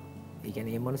ඒ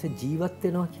කියන්නේ මේ මිනිස්සු ජීවත්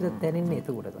වෙනවා කියලා දැනෙන්නේ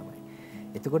එතකොට තමයි.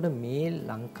 එතකොට මේ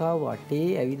ලංකාව වටේ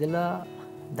ඇවිදලා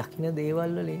දකින්න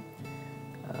දේවල් වලින්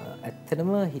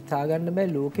ඇත්තටම හිතාගන්න බෑ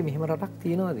ලෝකෙ මෙහෙම රටක්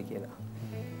තියෙනවද කියලා.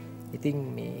 ඉතින්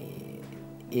මේ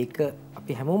ඒක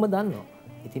අපි හැමෝම දන්නවා.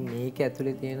 ඉතින් මේක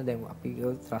ඇතුලේ තියෙන දැන් අපි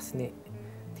රස්නේ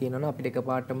තියෙනවා අපිට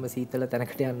එකපාරටම සීතල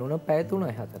තැනකට යන්න ඕන පැය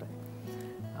 3යි 4යි.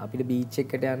 අපිට බීච්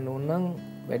එකකට යන්න ඕන නම්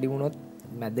වැඩි වුණොත්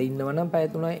මැද ඉන්නවා නම් පැය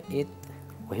 3යි ඒත්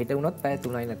කොහෙට වුණත් පැය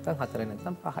 3යි නැත්නම් 4යි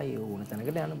නැත්නම් 5යි ඕන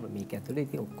තැනකට යන්න. මේක ඇතුලේ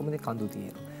ඉතින් ඔක්කොම කඳු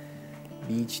තියෙනවා.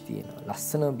 බීච් තියෙනවා.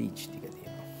 ලස්සන බීච් ටික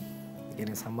තියෙනවා. ඒ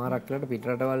කියන්නේ සමහරක් වෙලාවට පිට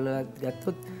රටවල්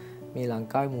ගත්තොත් මේ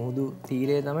ලංකාවේ මුහුදු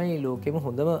තීරය තමයි ලෝකෙම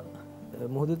හොඳම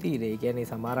මුහුදු තීරය. ඒ කියන්නේ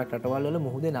සමහරක් රටවල් වල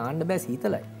මුහුදේ නාන්න බෑ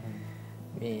සීතලයි.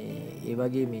 මේ ඒ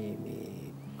වගේ මේ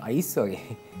අයිස් වගේ.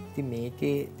 ඉතින්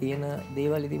මේකේ තියෙන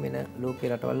දේවල් ඉතින් වෙන ලෝකේ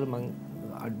රටවල් මං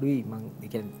අඩුයි මං ඒ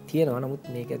කියන්නේ තියෙනවා. නමුත්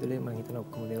මේක ඇතුලේ මං හිතන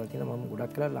ඔක්කොම දේවල් තියෙනවා. මම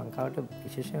ගොඩක් වෙලා ලංකාවට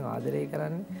විශේෂයෙන් ආදරය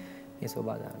කරන්නේ මේ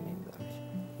සෝබාදානමේ ඉඳලා.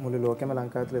 මුළු ලෝකෙම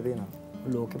ලංකාව ඇතුලේ තියෙනවා.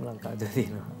 ලෝකෙම ලංකාව ඇතුලේ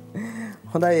තියෙනවා.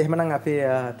 හොඳයි එහෙමනම් අපි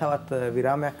තවත්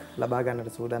විරාමයක් ලබා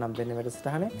ගන්නට සූදානම් වෙන්නේ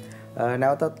වැඩසටහනේ.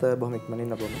 නැවතත් බොහොම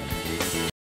ඉක්මනින් ඔබ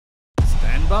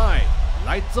Stand by.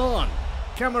 Lights on.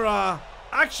 Camera.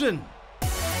 Action.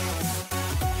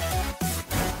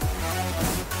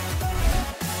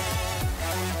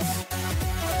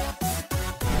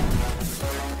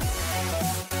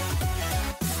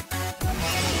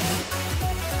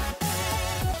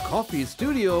 Coffee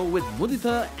Studio with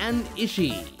Muditha and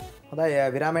Ishi. හොඳයි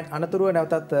විරාමයෙන් අනතුරුව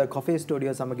නැවතත් කොෆී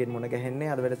ස්ටුඩියෝ සමගින් මුණ ගැහෙන්නේ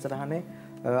අද වැඩසටහනේ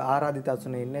ආරාධිත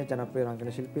අසුනේ ඉන්නේ ජනප්‍රිය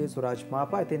රංගන ශිල්පී සුරාජ්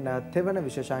මාපා. ඉතින් තෙවන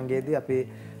විශේෂාංගයේදී අපි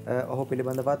ඔහු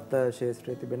පිළිබඳවත්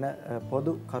ශේෂ්ත්‍රයේ තිබෙන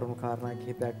පොදු කරුණු කාරණා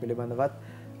කිහිපයක් පිළිබඳවත්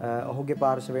ඔහුගේ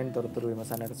පාර්ශවයෙන් තොරතුරු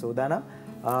විමසන්නට සූදානම්.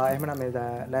 එහෙමනම් මේ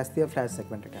ලෑස්තිය ෆ්ලෑෂ්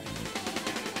සෙග්මන්ට් එකට.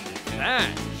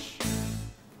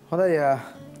 හොඳයි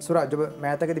සුරාජ් ඔබ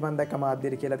මෑතකදී මම දැක්ක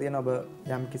මාධ්‍යයට කියලා තියෙන ඔබ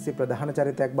යම් කිසි ප්‍රධාන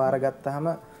චරිතයක් බාරගත්තාම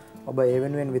ඔබ ඒ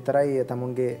වෙනුවෙන් විතරයි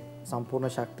තමුන්ගේ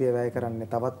සම්පූර්ණ ශක්තිය වැය කරන්නේ.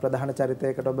 තවත් ප්‍රධාන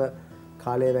චරිතයකට ඔබ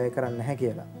කාලය වැය කරන්නේ නැහැ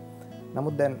කියලා.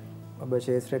 නමුත් දැන් ඔබ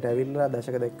ශේෂ්ත්‍රයට ඇවිල්ලා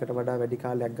දශක දෙකකට වඩා වැඩි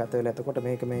කාලයක් ගත වෙලා. එතකොට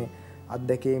මේක මේ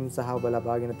අත්දැකීම් සහ ඔබ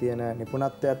ලබාගෙන තියෙන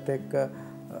නිපුණත්වයත් එක්ක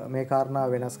මේ කාරණා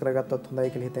වෙනස් කරගත්තොත් හොඳයි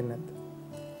කියලා හිතෙන්නේ නැද්ද?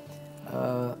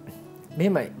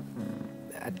 මෙහෙමයි.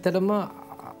 ඇත්තටම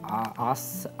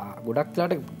ගොඩක්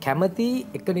වෙලාවට කැමති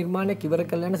එක නිර්මාණයක් ඉවර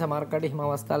කරලා යන සමහරකට හිම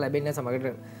අවස්ථා ලැබෙන්නේ නැහැ.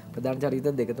 සමහරකට ප්‍රධාන චරිත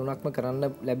දෙක තුනක්ම කරන්න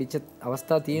ලැබිච්ච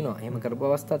අවස්ථා තියෙනවා. එහෙම කරපු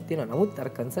අවස්ථාත් තියෙනවා. නමුත් අර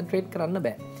කන්සන්ට්‍රේට් කරන්න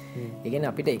බෑ. ඒ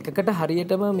කියන්නේ අපිට එකකට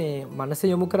හරියටම මේ මනස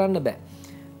යොමු කරන්න බෑ.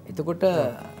 එතකොට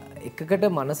එකකට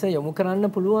මනස යොමු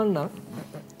කරන්න පුළුවන් නම්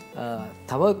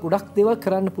තව ගොඩක් දේවල්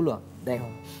කරන්න පුළුවන්. දැන්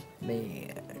මේ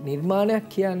නිර්මාණයක්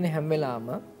කියන්නේ හැම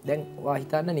වෙලාවම දැන් ඔයා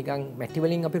හිතන්න නිකන් මැටි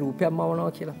වලින් අපි රූපයක්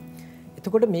මවනවා කියලා.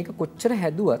 එතකොට මේක කොච්චර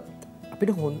හැදුවත්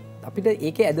අපිට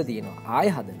ඒකේ ඇද තියෙනවා. ආය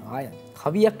හදනවා. ආය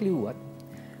කවියක් ලිව්වත්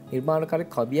නිර්මාණකාරයෙක්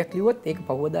කවියක් ලිව්වත් ඒක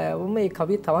පහවදායවම ඒ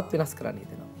කවිය තවත් වෙනස් කරන්න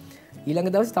හිතෙනවා. ඊළඟ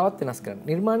දවසේ තවත් වෙනස් කරන්න.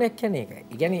 නිර්මාණයක් කියන්නේ ඒකයි.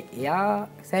 ඒ කියන්නේ එයා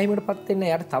සෑහීමකටපත් වෙන්න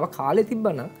එයාට තව කාලෙ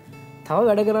තිබ්බනම් තව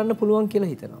වැඩ කරන්න පුළුවන්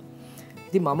කියලා හිතනවා.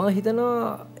 ඉතින් මම හිතනවා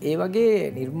ඒ වගේ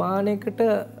නිර්මාණයකට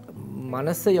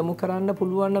මනස යොමු කරන්න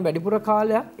පුළුවන් වැඩිපුර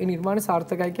කාලයක් ඒ නිර්මාණය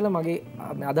සාර්ථකයි කියලා මගේ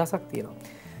අදහසක්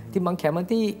තියෙනවා. ඉතින් මම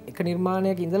කැමති එක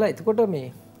නිර්මාණයක ඉඳලා එතකොට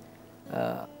මේ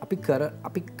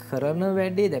අපි කරන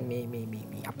වැඩේ දැන්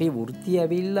මේ අපේ වෘත්තිය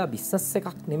ඇවිල්ලා බිස්නස්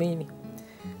එකක් නෙමෙයිනේ.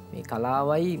 මේ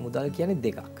කලාවයි මුදල් කියන්නේ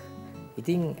දෙකක්.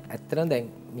 ඉතින් ඇත්තටම දැන්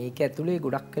මේක ඇතුලේ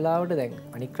ගොඩක් වෙලාවට දැන්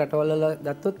අනික් රටවල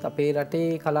ගත්තොත් අපේ රටේ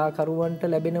කලාකරුවන්ට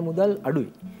ලැබෙන මුදල් අඩුයි.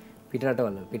 පිට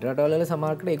රටවල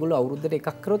සමහරකට ඒගොල්ලෝ අවුරුද්දට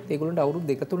එකක් කරොත් ඒගොල්ලන්ට අවුරුදු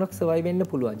දෙක තුනක් සර්වයිව් වෙන්න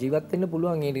පුළුවන්. ජීවත් වෙන්න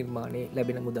පුළුවන් මේ නිර්මාණේ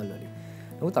ලැබෙන මුදල් වලින්.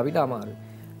 නමුත් අපිට අමාරුයි.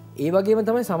 ඒ වගේම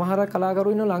තමයි සමහර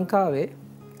කලාකරුවෝ ඉන්න ලංකාවේ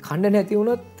කණ්ඩ නැති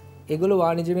වුණොත් ඒගොල්ලෝ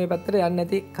වාණිජමය පැත්තට යන්නේ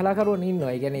නැති කලාකරුවෝ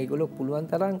ඉන්නවා. ඒ කියන්නේ ඒගොල්ලෝ පුළුවන්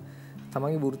තරම්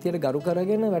තමන්ගේ වෘත්තියට ගරු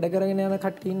කරගෙන වැඩ කරගෙන යන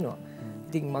කට්ටිය ඉන්නවා.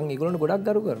 ඉතින් මම ඒගොල්ලන්ට ගොඩක්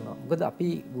ගරු කරනවා. මොකද අපි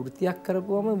වෘත්තියක්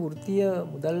කරපුවම වෘත්තිය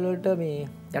මුදල් වලට මේ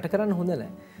යට කරන්න හොඳ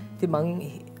නැහැ. ඉතින්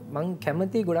මම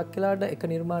කැමති ගොඩක් වෙලාවට එක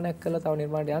නිර්මාණයක් කරලා තව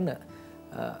නිර්මාණයට යන්න.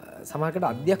 සමහරකට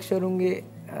අධ්‍යක්ෂවරුන්ගේ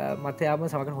මතයාම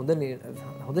සමහරකට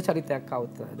හොඳ චරිතයක්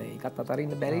આવුත් ඒකත්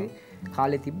අතරින්න බැරි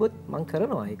කාලේ තිබ්බොත් මම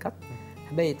කරනවා ඒකත්.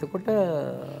 හැබැයි එතකොට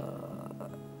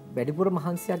වැඩිපුර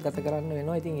මහන්සියක් ගත කරන්න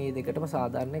වෙනවා. ඉතින් මේ දෙකටම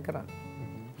සාධාරණය කරන්න.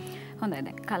 හොඳයි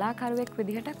දැන් කලාකරුවෙක්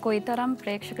විදිහට කොයිතරම්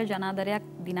ප්‍රේක්ෂක ජනාදරයක්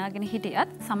දිනාගෙන හිටියත්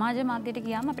සමාජ මාධ්‍යයට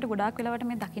ගියාම අපිට ගොඩාක් වෙලාවට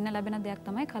මේ දකින්න ලැබෙන දෙයක්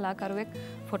තමයි කලාකරුවෙක්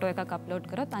ෆොටෝ එකක් අප්ලෝඩ්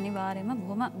කරොත් අනිවාර්යයෙන්ම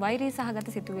බොහොම වෛරී සහගත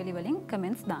සිතුවිලි වලින්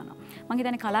කමෙන්ට්ස් දානවා. මම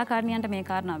හිතන්නේ කලාකාරණියන්ට මේ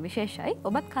කාරණාව විශේෂයි.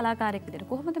 ඔබත් කලාකාරයෙක් විදිහට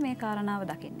කොහොමද මේ කාරණාව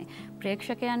දකින්නේ?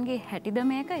 ප්‍රේක්ෂකයන්ගේ හැටිද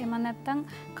මේක? එහෙම නැත්නම්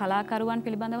කලාකරුවන්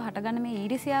පිළිබඳව හටගන්න මේ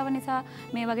ඊර්ෂ්‍යාව නිසා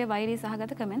මේ වගේ වෛරී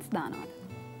සහගත කමෙන්ට්ස් දානවද?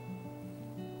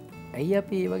 ඇයි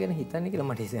අපි ඒව ගැන හිතන්නේ කියලා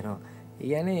මට හිතෙනවා. ඒ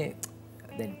කියන්නේ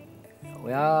දැන්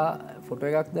ඔයා ෆොටෝ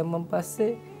එකක් දැම්මන්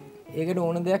පස්සේ ඒකට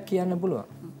ඕන දෙයක් කියන්න පුළුවන්.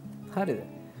 හරිද?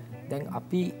 දැන්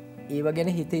අපි ඒව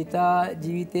ගැන හිත හිතා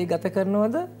ජීවිතේ ගත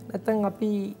කරනවද? නැත්නම්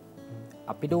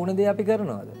අපිට ඕන දේ අපි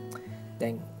කරනවද?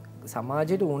 දැන්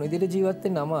සමාජයට ඕන විදිහට ජීවත්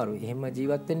වෙන්න අමාරුයි. එහෙම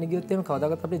ජීවත් වෙන්න ගියොත් එහෙම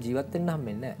කවදාකවත් අපිට ජීවත් වෙන්න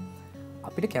හම්බෙන්නේ නැහැ.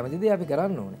 අපිට කැමති දේ අපි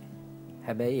කරන්න ඕනේ.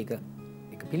 හැබැයි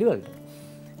ඒක පිළිවෙලට.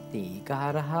 ඒක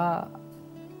හරහා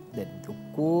දැන්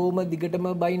ඔක්කොම දිගටම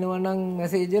බයිනවා නම්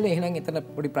මැසේජ් වල එහෙනම් එතන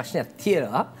පොඩි ප්‍රශ්නයක්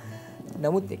තියෙනවා.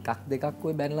 නමුත් එකක් දෙකක්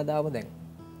ඔය බැනලා දාම දැන්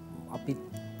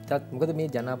අපිටත් මොකද මේ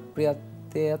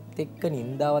ජනප්‍රියත්වයත් එක්ක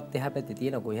නින්දාවත් එහා පැත්තේ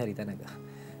තියෙන කොයි හරි තැනක.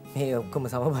 මේ ඔක්කොම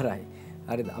සමබරයි.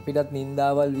 හරිද? අපිටත්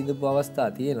නින්දාවල් විඳපු අවස්ථා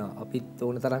තියෙනවා. අපිත්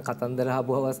ඕන තරම් කතන්දර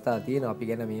අහපු අවස්ථා තියෙනවා. අපි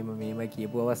ගැන මේම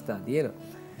කියපු අවස්ථා තියෙනවා.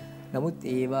 නමුත්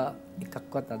ඒවා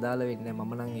එකක්වත් අදාළ වෙන්නේ නැහැ.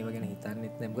 මම නම් ඒව ගැන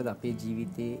හිතන්නෙත් නැහැ. මොකද අපේ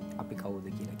ජීවිතේ අපි කවුද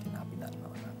කියලා කෙනා අපි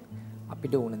දන්නවා නම්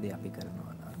අපිට ඕන දේ අපි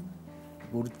කරනවා නම්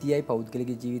වෘත්තියයි පෞද්ගලික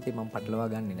ජීවිතේ මම පටලවා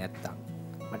ගන්නෙ නැත්තම්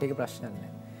මට ඒක ප්‍රශ්නයක්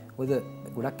නැහැ. මොකද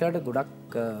ගොඩක් වෙලාවට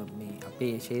ගොඩක් මේ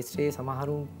අපේ ශාස්ත්‍රයේ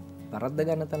සමහරුන් වරද්ද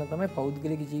ගන්න තැන තමයි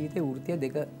පෞද්ගලික ජීවිතේ වෘත්තිය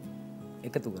දෙක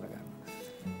එකතු කරගන්න.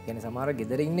 කියන්නේ සමහර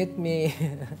ගෙදර ඉන්නෙත් මේ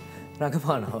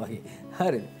රඟපානවා වගේ.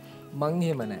 හරිද? මං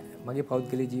එහෙම නැහැ. මගේ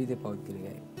පෞද්ගලික ජීවිතේ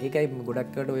පෞද්ගලිකයි. ඒකයි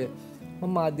ගොඩක් වෙලාවට ඔය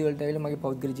මම මාධ්‍ය වලට ඇවිල්ලා මගේ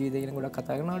පෞද්ගලික ජීවිතය ගැන ගොඩක්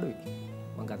කතා කරන අඩුයි.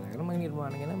 මම කතා කරන මගේ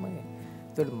නිර්මාණ ගැන මගේ.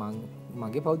 ඒකට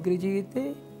මගේ පෞද්ගලික ජීවිතේ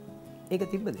ඒක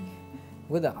තිබ්බද?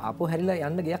 මොකද ආපහු හැරිලා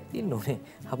යන්න ගයක් තියෙන්න ඕනේ.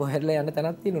 ආපහු හැරිලා යන්න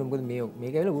තැනක් තියෙන්න ඕනේ. මොකද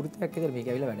මේක ඇවිල්ලා වෘත්තියක් විතර මේක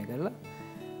ඇවිල්ලා වැඩ කරලා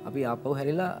අපි ආපහු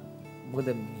හැරිලා මොකද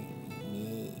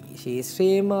මේ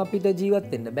ශාස්ත්‍රයේම අපිට ජීවත්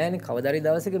වෙන්න බෑනේ. කවදාරි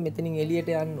දවසක මෙතනින්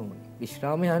එළියට යන්න ඕනේ.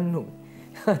 විශ්‍රාම යන්න ඕනේ.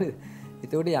 හරිද?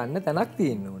 එතකොට යන්න තැනක්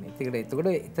තියෙන්න ඕනේ.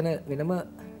 එතකොට එතන වෙනම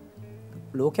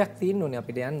ලෝකයක් තියෙන්න ඕනේ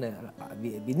අපිට යන්න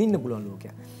විඳින්න පුළුවන්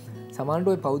ලෝකයක්. සමහරවිට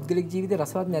ওই පෞද්ගලික ජීවිතේ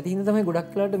රසවත් නැති හින්දා තමයි ගොඩක්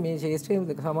වෙලාවට මේ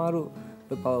ශාස්ත්‍රයේ සමහරු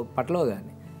පටලවා ගන්න.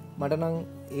 මට නම්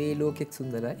ඒ ලෝකෙත්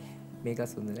සුන්දරයි මේකත්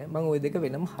සුන්දරයි. මම ওই දෙක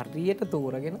වෙනම හරියට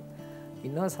තෝරගෙන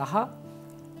ඉන්නවා සහ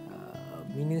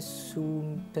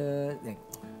මිනිස්සුන්ට දැන්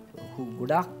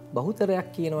ගොඩක් බහුතරයක්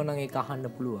කියනවා නම් ඒක අහන්න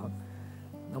පුළුවන්.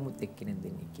 නමුත් එක්කෙනෙක්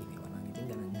දෙන්නේ කියනවා නම් ඉතින්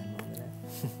ගණන් ගන්න ඕනේ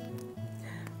නැහැ.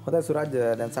 හොඳයි සුරජ්,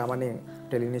 දැන් සාමාන්‍යයෙන්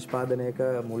ටෙලි නිෂ්පාදනයක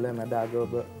මුල මැද අග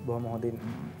ඔබ බොහොම හොඳින්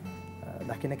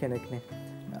දකින්න කෙනෙක්නේ.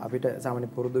 අපිට සාමාන්‍ය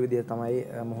පුරුදු විදිය තමයි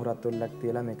මුහුරත් උල්ලක්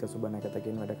තියලා මේක සුබ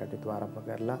නැකතකින් වැඩ කටයුතු ආරම්භ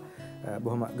කරලා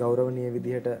බොහොම ගෞරවනීය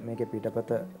විදිහට මේකේ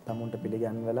පිටපත තමුන්ට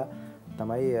පිළිගන්වලා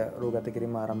තමයි රූගත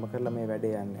කිරීම ආරම්භ කරලා මේ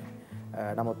වැඩේ යන්නේ.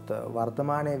 නමුත්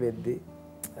වර්තමානයේ වෙද්දී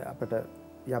අපිට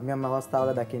යම් යම්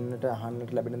අවස්ථාවල දකින්නට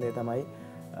අහන්නට ලැබෙන දේ තමයි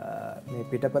මේ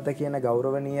පිටපත කියන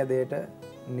ගෞරවනීය දෙයට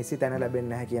නිසි තැන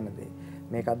ලැබෙන්නේ නැහැ කියන දේ.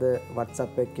 මේක අද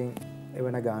WhatsApp එකකින්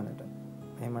එවන ගානට.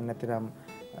 එහෙම නැත්නම්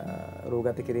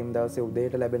රූගත කිරීම දවසේ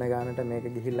උදේට ලැබෙන ගානට මේක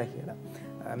ගිහිල්ලා කියලා.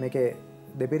 මේකේ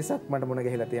දෙපිරිසක් මට මුණ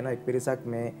ගැහිලා තියෙනවා. එක් පිරිසක්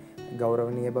මේ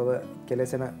ගෞරවනීය බව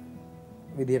කෙලෙසන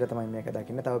විදිහට තමයි මේක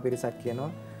දකින්නේ. තව පිරිසක්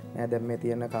කියනවා නෑ දැන් මේ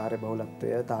තියෙන කාර්ය බහුලත්වය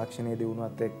තාක්ෂණයේ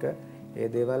දියුණුවත් එක්ක ඒ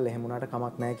දේවල් එහෙම වුණාට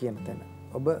කමක් නැහැ කියන තැන.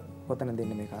 ඔබ කොතනද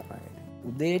ඉන්නේ මේ කාරණාවේදී?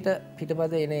 උදේට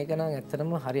පිටපත එන එක නම්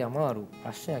ඇත්තටම හරි අමාරු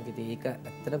ප්‍රශ්නයක්. ඉතින් ඒක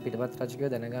ඇත්තටම පිටපත් රචකයෝ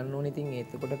දැනගන්න ඕනේ. ඉතින්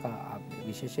ඒකට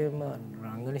විශේෂයෙන්ම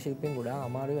රංගන ශිල්පීන් ගොඩාක්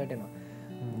අමාරු වැටෙනවා.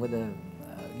 මොකද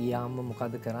ගියාම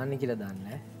මොකද කරන්න කියලා දන්නේ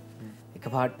නැහැ.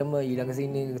 එකපාරටම ඊළඟ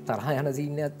සීන් එක තරහ යන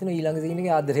සීන් එකක් තියෙනවා. ඊළඟ සීන්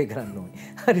එකේ ආදරය කරන්න ඕනේ.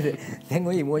 හරිද? දැන්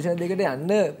ওই ඉමෝෂන් දෙකට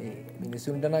යන්න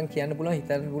මිනිස්සුන්ට නම් කියන්න පුළුවන්,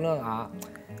 හිතන්න පුළුවන්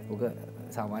ඔක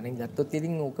සාමාන්‍යයෙන් ගත්තොත්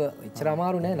ඉතින් ඕක එච්චර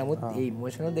අමාරු නෑ. නමුත් මේ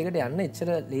ඉමෝෂනල් දෙකට යන්න එච්චර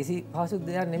ලේසි පහසු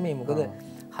දෙයක් නෙමෙයි. මොකද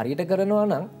හරියට කරනවා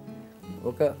නම්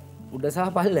ඕක උඩ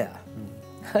සහ පල්ලෙහා.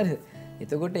 හරිද?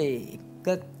 එතකොට එක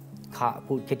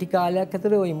කෙටි කාලයක්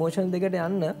ඇතුළේ ওই ඉමෝෂනල් දෙකට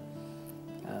යන්න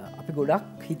අපි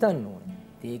ගොඩක් හිතන්න ඕනේ.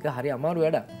 ඒක හරි අමාරු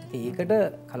වැඩක්. ඒකට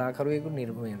කලාකරුවෙකුට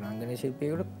නිර්මාණ රංගන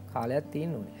ශිල්පියෙකුට කාලයක්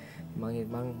තියෙන්න ඕනේ.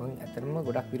 මම ඇත්තටම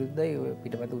ගොඩක් විරුද්ධයි ඔය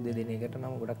පිටපත උදේ දෙන එකට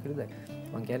නම් ගොඩක් විරුද්ධයි.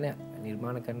 මම කියන්නේ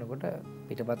නිර්මාණ කරනකොට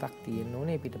පිටපතක් තියෙන්න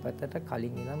ඕනේ. පිටපතට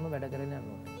කලින් ඉඳන්ම වැඩ කරගෙන යන්න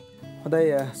ඕනේ.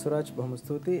 හොඳයි සුරජ්, බොහොම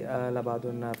ස්තුතියි ලබා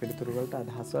දුන්න පිළිතුරු වලට,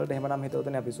 අදහස් වලට. එහෙමනම්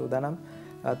හිතවතුනි අපි සූදානම්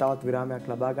තවත් විරාමයක්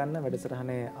ලබා ගන්න.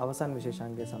 වැඩසටහනේ අවසන්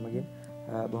විශේෂාංගය සමගින්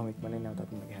බොහොම ඉක්මනින්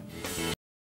නැවතත් මුණ ගැහෙන්න.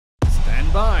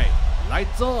 Stand by.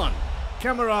 Lights on.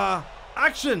 Camera.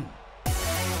 Action.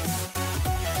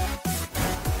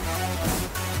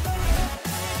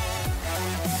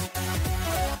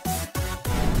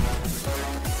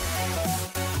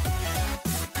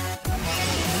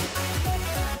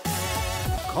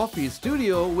 Coffee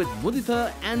Studio with Muditha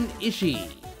and Ishi.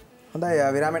 හොඳයි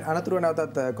විරාමෙන් අනතුරුව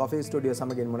නැවතත් කොෆී ස්ටුඩියෝ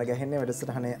සමගින් මුණ ගැහෙන්නේ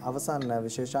වැඩසටහනේ අවසාන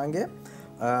විශේෂාංගය.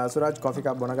 සුරාජ් කොෆි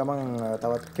කප් බොන ගමන්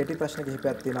තවත් කෙටි ප්‍රශ්න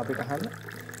කිහිපයක් තියෙනවා අපිට අහන්න.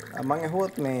 මම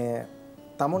අහුවොත් මේ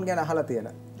තමුන් ගැන අහලා තියෙන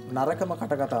නරකම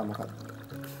කටකතාව මොකක්ද?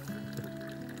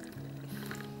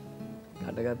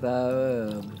 කටකතාව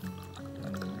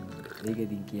ඒක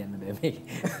ඉතින් කියන්න බෑ මේක.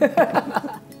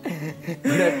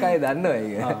 ගොඩක් අය දන්නවා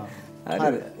ඒක.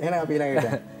 හරි. එහෙනම් අපි ඊළඟට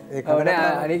ඒක තමයි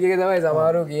අනික එක තමයි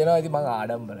සමහරව කියනවා ඉතින් මං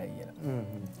ආඩම්බරයි කියලා.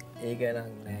 ඒක නම්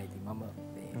නෑ ඉතින් මම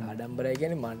ආඩම්බරයි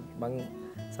කියන්නේ මං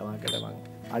සමහරකට මං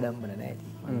ආඩම්බර නෑ ඉතින්.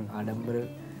 මං ආඩම්බර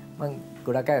මං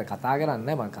ගොඩක් අය කතා කරන්නේ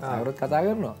නෑ මං කතා කරොත් කතා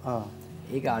කරනවා.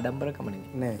 ඒක ආඩම්බරකම නෙමෙයි.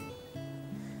 නෑ.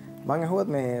 මං අහුවත්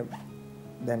මේ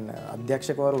දැන්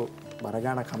අධ්‍යක්ෂකවරු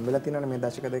බරගානක් හම්බෙලා තියෙනවනේ මේ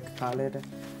දශක දෙක කාලයට.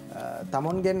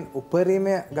 තමුන්ගෙන්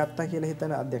උපරිමය ගත්තා කියලා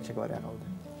හිතන අධ්‍යක්ෂකවරයා කවුද?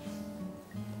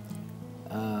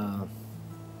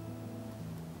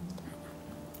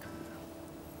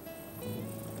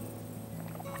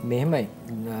 මෙහෙමයි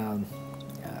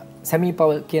සැමී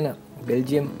පවල් කියන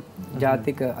බෙල්ජියම්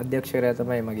ජාතික අධ්‍යක්ෂකරයා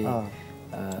තමයි මගේ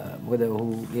මොකද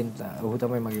ඔහු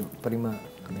තමයි මගේ උපරිම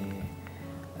මේ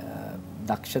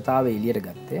දක්ෂතාවය එළියට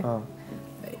ගත්තේ.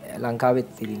 ලංකාවෙත්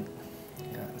ඉතින්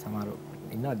සමහර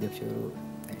ඉන්න අධ්‍යක්ෂකවරු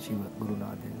ශිව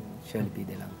ගුරුනාഥන් ශිල්පී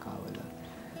ද ලංකාවල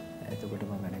එතකොට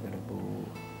මම වැඩ කරපු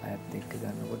අයත් එක්ක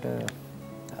ගන්නකොට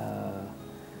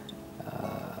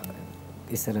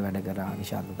ඉස්සර වැඩ කරා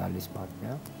නිශාන්ත තාල්විස්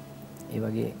මහත්මයා ඒ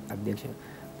වගේ අධ්‍යක්ෂ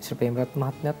මිස්ටර් ප්‍රේමරත්න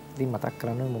මහත්මයාත් ඉතින් මතක්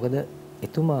කරන්න මොකද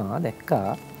එතුමා දැක්කා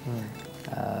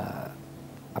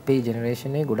අපේ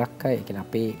ජෙනරේෂනේ ගොඩක් අය කියන්නේ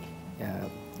අපේ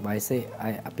වයසේ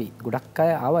අපි ගොඩක්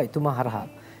අය ආවා එතුමා හරහා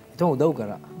එතුමා උදව්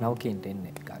කරා නවකීන්ට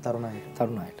එන්නේ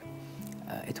තරුණයිට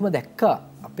එතුමා දැක්කා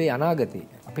අපේ අනාගතේ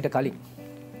අපිට කලින්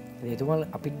එතුමා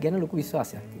අපිට ගැන ලොකු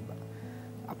විශ්වාසයක් තිබ්බා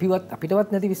අපිටවත්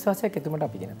නැති විශ්වාසයක් එතුමාට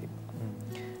අපි ගැන තිබ්බා.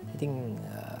 ඉතින්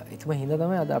එතුමා හින්දා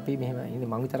තමයි අද අපි මෙහෙම ඉන්නේ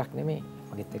මං විතරක් නෙමෙයි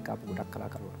මගෙත් එක්ක අපි ගොඩක්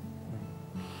කලාකරුවෝ.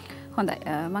 හොඳයි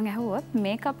මම ඇහුවොත්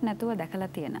මේකප් නැතුව දැකලා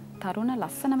තියෙන තරුණ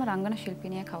ලස්සනම රංගන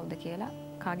ශිල්පිනිය කවුද කියලා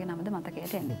කාගේ නමද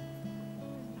මතකයට එන්නේ?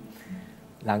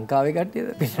 ලංකාවේ කට්ටියද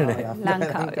පිටරට?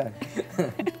 ලංකාවේ.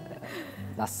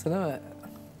 ලස්සනම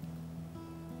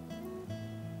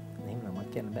නේම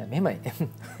කියන්න බෑ මෙහෙමයි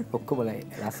ඔක්කොමලයි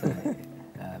ලස්සනයි.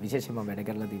 විශේෂයෙන්ම වැඩ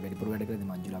කරලා තියෙන්නේ වැඩිපුර වැඩ කරලා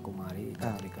තියෙන්නේ මංජුලා කුමාරී,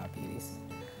 චන්ද්‍රිකා පීරිස්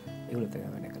ඒගොල්ලොත් එක්ක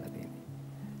වැඩ කරලා තියෙන්නේ.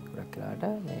 ගොඩක් වෙලාට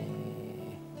මේ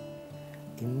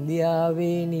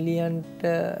ඉන්දියාවේ නිලියන්ට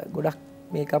ගොඩක්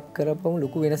මේකප් කරපුවම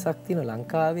ලොකු වෙනසක් තියෙනවා.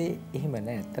 ලංකාවේ එහෙම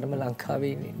නෑ. ඇත්තටම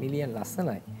ලංකාවේ නිලියන්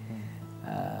ලස්සනයි.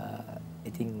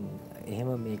 ඉතින් එහෙම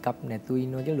මේකප් නැතුව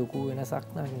ඉන්නවා කියලා ලොකු වෙනසක්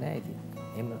නෑ ඉතින්.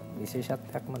 එහෙම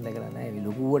විශේෂත්වයක් මම දැකලා නෑ.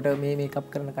 ලොකුවට මේ මේකප්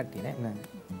කරන කට්ටිය නෑ.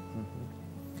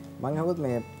 මං අහුවොත්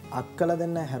මේ අක්කලා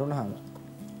දෙන්න හැරුණාම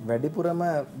වැඩිපුරම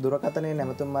දුරකථනයේ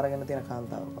නැමතුම් අරගෙන තියෙන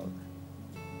කාන්තාව කවුද?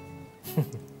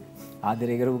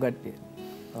 ආදරය කරපු කට්ටිය.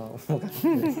 ඔව් මොකක්ද?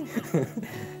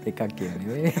 එකක්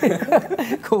කියන්නේ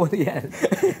කොහොමද කියන්නේ?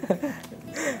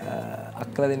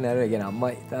 අක්කලා දෙන්න හැරුවා කියන්නේ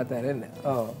අම්මයි තාත්තා හැරෙන්න.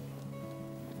 ඔව්.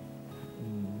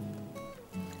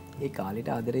 ඒ කාලේට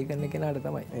ආදරය කරන කෙනාට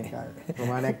තමයි. ඒ කාලේ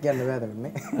ප්‍රමාණයක් කියන්න බෑ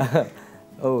තවන්නේ.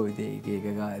 ඔව් ඒක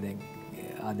දැන්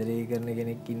ආදරය කරන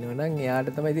කෙනෙක් ඉන්නවා නම් එයාට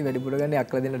තමයි ඉතින් වැඩිපුර ගන්න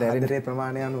අක්කලා දෙන්න දැරෙන්නේ. ආදරේ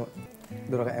ප්‍රමාණය අනුව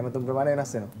දුරක එමතුම් ප්‍රමාණය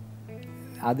වෙනස් වෙනවා.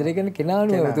 ආදරය කරන කෙනා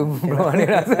අනුව එමතුම් ප්‍රමාණය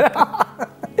වෙනස් වෙනවා.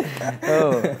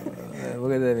 ඔව්.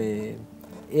 මොකද මේ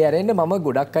ඒ අරෙන්න මම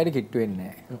ගොඩක් අයට කිට්ටු වෙන්නේ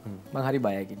නැහැ. මම හරි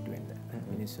බයයි කිට්ටු වෙන්න.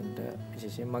 මිනිස්සුන්ට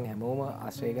විශේෂයෙන් මම හැමෝම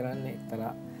ආශ්‍රය කරන්නේ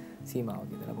එක්තරා සීමාවක්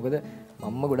විතර. මොකද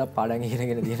මම ගොඩක් පාඩම්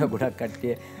ඉගෙනගෙන තියෙන ගොඩක්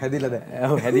කට්ටිය හැදිලාද?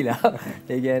 ඔව් හැදිලා.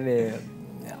 ඒ කියන්නේ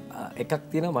එකක්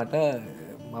තියෙනවා මට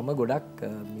මම ගොඩක්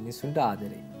මිනිස්සුන්ට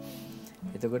ආදරේ.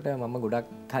 එතකොට මම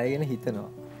ගොඩක් අය ගැන හිතනවා.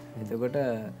 එතකොට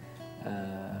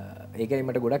ඒකයි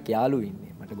මට ගොඩක් යාළුවෝ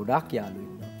ඉන්නේ. මට ගොඩක් යාළුවෝ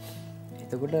ඉන්නවා.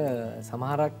 එතකොට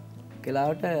සමහරක්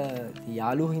වෙලාවට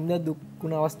යාළුවෝ හින්දා දුක්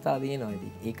වුණ අවස්ථා තියෙනවා.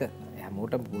 ඉතින් ඒක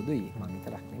හැමෝටම පොදුයි. මම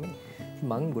විතරක් නෙමෙයි.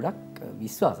 මම ගොඩක්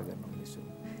විශ්වාස කරනවා මිනිස්සුන්.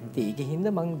 ඉතින් ඒකෙන්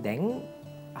හින්දා මම දැන්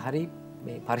හරි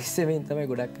මේ පරිස්සමෙන් තමයි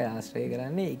ගොඩක් අය ආශ්‍රය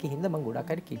කරන්නේ. ඒකෙන් හින්දා මම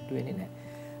ගොඩක් අයට කිට්ටු වෙන්නේ නැහැ.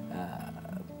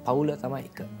 පවුල තමයි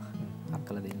එක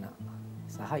අක්කලා දෙන්න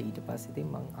සහ ඊට පස්සේ ඉතින්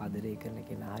මං ආදරය කරන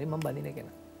කෙනා හරි මං බඳින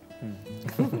කෙනා.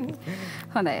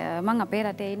 හොඳයි මම අපේ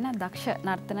රටේ ඉන්න දක්ෂ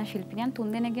නර්තන ශිල්පිනියන්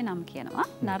 3 දෙනෙක්ගේ නම් කියනවා.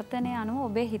 නර්තනය අනුව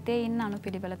ඔබේ හිතේ ඉන්න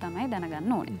අනුපිළිවෙල තමයි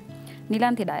දැනගන්න ඕනේ.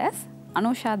 නිලන්ති ඩයස්,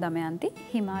 අනුෂා දමයන්ති,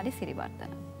 හිමාලි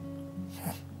සිරිවර්ධන.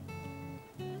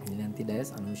 නිලන්ති ඩයස්,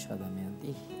 අනුෂා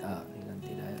දමයන්ති,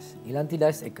 නිලන්ති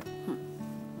ඩයස් එක.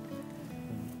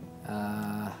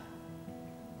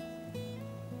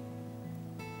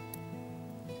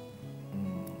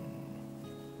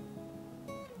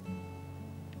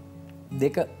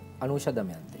 දෙක අනුෂ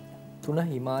දමයන්තේ 3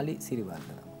 හිමාලි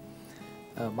සිරිවර්ධන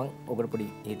මං ඔකට පොඩි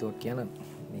හේතුවක් කියන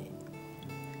මේ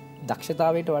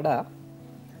දක්ෂතාවයට වඩා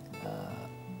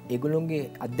ඒගොල්ලොන්ගේ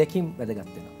අත්දැකීම් වැදගත්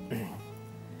වෙනවා.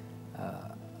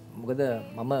 මොකද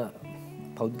මම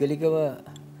පෞද්ගලිකව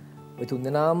ඔය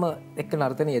තුන්දෙනාම එක්ක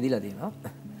නර්තනයේ යෙදිලා තියෙනවා.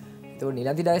 ඒතකොට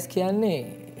නිලන්ති ඩයස් කියන්නේ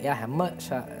එයා හැම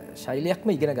ශෛලියක්ම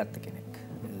ඉගෙන ගත්ත කෙනෙක්.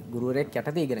 ගුරුවරයෙක්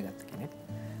යටතේ ඉගෙන ගත්ත කෙනෙක්.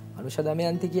 අනුෂ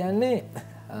දමයන්ති කියන්නේ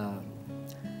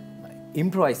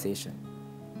ඉම්ප්‍රොවයිසේෂන්.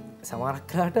 සමහරක්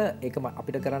කාට ඒක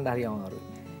අපිට කරන්න හරි අමාරුයි.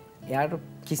 එයාට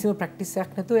කිසිම ප්‍රැක්ටිස්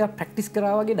එකක් නැතුව එයා ප්‍රැක්ටිස්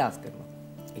කරා වගේ ඩාන්ස් කරනවා.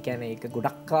 ඒ කියන්නේ ඒක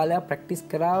ගොඩක් කාලයක් ප්‍රැක්ටිස්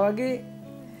කරා වගේ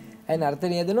ඒ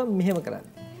නර්තනය යදනවා මෙහෙම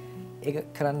කරන්නේ. ඒක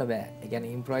කරන්න බෑ. ඒ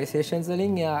කියන්නේ ඉම්ප්‍රොවයිසේෂන්ස්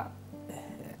වලින් එයා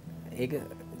ඒක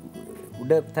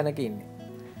උඩ තැනක ඉන්නේ.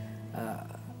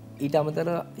 ඊට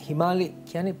අමතරව හිමාලි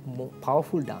කියන්නේ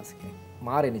පවර්ෆුල් ඩාන්ස් කෙනෙක්.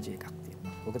 මාර එනර්ජි එකක්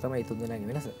තියෙනවා. ඕක තමයි තුන් දෙනාගේ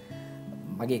වෙනස.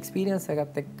 මගේ එක්ස්පීරියන්ස්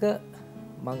එකත් එක්ක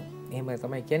මං එහෙම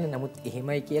තමයි කියන්නේ. නමුත්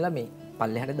එහෙමයි කියලා මේ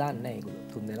පල්ලෙහාට දාන්නේ නැහැ ඒගොල්ලෝ.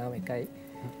 තුන් දෙනාම එකයි.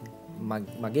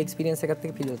 මගේ එක්ස්පීරියන්ස් එකත්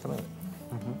එක්ක පිළිවෙල තමයි.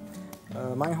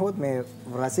 මම හොත් මේ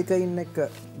රසිකයින් එක්ක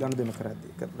ගනුදෙනු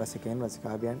කරද්දී රසිකයන්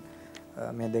රසිකාවියන්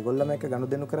මේ දෙගොල්ලම එක්ක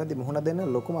ගනුදෙනු කරද්දී මුහුණ දෙන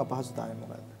ලොකුම අපහසුතාවය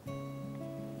මොකක්ද?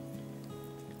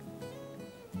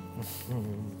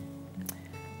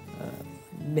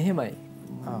 මෙහෙමයි.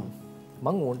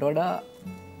 මං උන්ට වඩා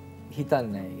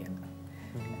හිතන්නේ නැහැ කියන.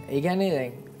 ඒ කියන්නේ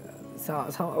දැන්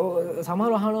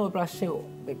සමහර අහන ප්‍රශ්නේ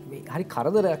හරි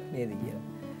කරදරයක් නේද කියලා.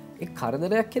 ඒ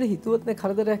කරදරයක් කියලා හිතුවොත් නේ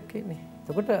කරදරයක් වෙන්නේ.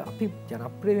 එතකොට අපි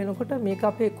ජනප්‍රිය වෙනකොට මේක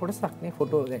අපේ කොටසක් නේ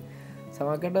ෆොටෝ දැන්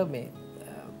සමහරකට මේ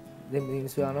දැන්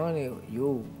මිනිස්සු අහනවානේ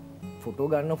යෝ ෆොටෝ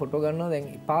ගන්නවා දැන්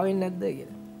එපා වෙන්නේ නැද්ද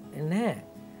කියලා. නෑ.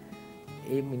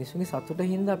 ඒ මිනිස්සුගේ සතුට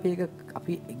හින්දා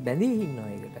අපි බැඳී ඉන්නවා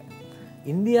ඒකට.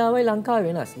 ඉන්දියාවයි ලංකාව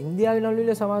වෙනස්. ඉන්දියාවේ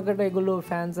නළුවිල සමහරකට ඒගොල්ලෝ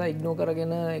ෆෑන්ස් ඉග්නෝර්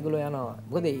කරගෙන ඒගොල්ලෝ යනවා.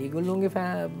 මොකද ඒගොල්ලෝගේ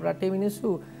රටේ මිනිස්සු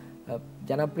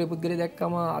ජනප්‍රිය පුද්ගලයෙක්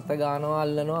දැක්කම අත ගන්නවා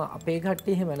අල්ලනවා. අපේ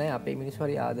කට්ටිය එහෙම නැහැ. අපේ මිනිස්සු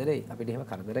හරි ආදරෙයි. අපිට එහෙම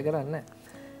කරදර කරන්නේ නැහැ.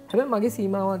 හැබැයි මගේ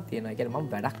සීමාවක් තියෙනවා. ඒ කියන්නේ මම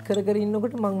වැඩක් කර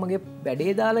ඉන්නකොට මම මගේ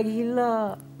වැඩේ දාලා ගිහිල්ලා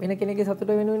වෙන කෙනෙක්ගේ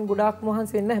සතුට වෙනුවෙන් ගොඩාක්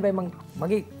මහන්සි වෙන්නේ නැහැ. හැබැයි මම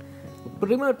මගේ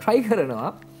උපරිම try කරනවා.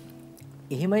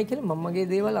 එහෙමයි කියලා මම මගේ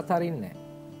දේවල් අතාරින්නේ නැහැ.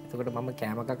 එතකොට මම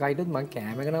කෑම කකා හිටියොත් මම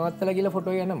කෑම එක නවත්තලා ගිහලා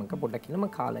ෆොටෝ ගන්න මම පොඩ්ඩක් ඉන්න මම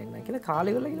කාලා ඉන්නවා කියලා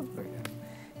කාලේ වෙලා ගිහලා ෆොටෝ ගන්න.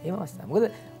 එහෙම අවස්ථාවක්. මොකද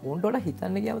උන්ට වඩා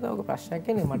හිතන්න ගියාම තමයි ඔක ප්‍රශ්නයක්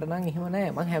එන්නේ. මට නම් එහෙම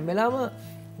නැහැ. මම හැම වෙලාවම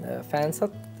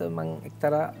ෆෑන්ස්ත් මම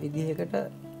එක්තරා විදිහකට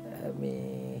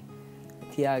මේ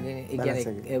තියාගෙන ඒ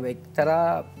කියන්නේ එක්තරා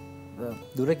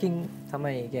දුරකින්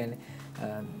තමයි කියන්නේ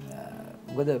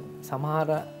මොකද සමහර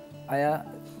අය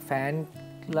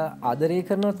ෆෑන්ලා ආදරය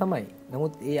කරනවා තමයි.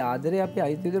 නමුත් ඒ ආදරය අපි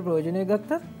අයිති විදිහට ප්‍රයෝජනය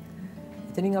ගත්තත්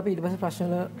එතනින් අපි ඊට පස්සේ ප්‍රශ්න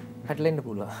වල පැටලෙන්න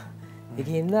පුළුවන්.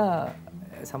 ඒකින්ද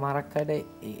සමහරක් අයට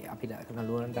අපිට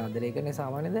නළුවන්ට ආදරය කරන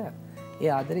සාමාන්‍ය දෙයක්.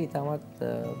 ඒ ආදරය ඉතාමත්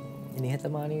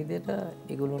නිහතමානී විදිහට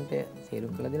ඒගොල්ලොන්ට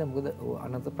තේරුම් කරලා දෙන්න. මොකද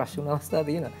අනන්ත ප්‍රශ්න අවස්ථා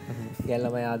තියෙනවා.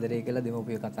 ගැල්ලමයි ආදරය කරලා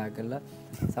දෙමෝපියෝ කතා කරලා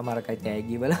සමහරක් අය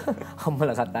තෑගි වල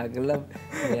අම්මලා කතා කරලා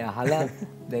මේ අහලා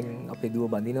දැන් අපේ දුව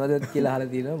බඳිනවද කියලා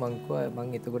අහලා තියෙනවා. මං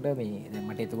එතකොට මේ දැන්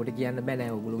මට එතකොට කියන්න බෑ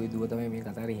නෑ ඔයගොල්ලෝගේ දුව තමයි මේ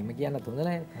කතා කරේ එහෙම කියන්නත් හොඳ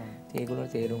නැහැ. ඒගොල්ලෝ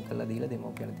තේරුම් කරලා දීලා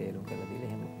දෙමෝපියන්ට තේරුම් කරලා දීලා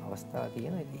එහෙම අවස්ථා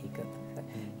තියෙනවා. ඒක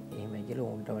එහෙමයි කියලා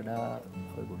උන්ට වඩා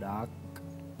ඔය ගොඩාක්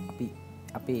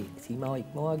අපේ සීමාව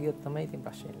ඉක්මවා ගියොත් තමයි ඉතින්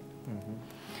ප්‍රශ්නේ.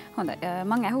 හොඳයි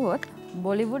මං ඇහුවොත්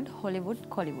බොලිවුඩ් හොලිවුඩ්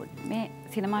කොලිවුඩ් මේ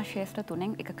සිනමා ශාස්ත්‍ර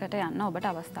තුනෙන් එකකට යන්න ඔබට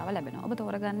අවස්ථාව ලැබෙනවා. ඔබ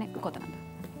තෝරගන්නේ කොතනද?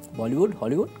 Bollywood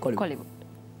Hollywood Kollywood.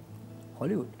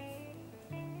 හොලිවුඩ්.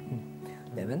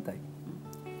 දෙවෙන්තයි.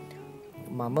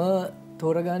 මම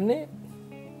තෝරගන්නේ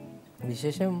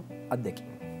විශේෂයෙන් අත්දැකීම්.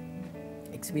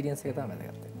 එක්ස්පීරියන්ස් එක තමයි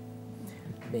වැදගත්.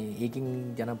 මේ ඒකින්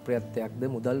ජනප්‍රියත්වයක්ද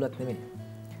මුදල්වත් නෙමෙයි.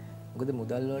 මොකද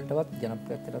මුදල් වලටවත්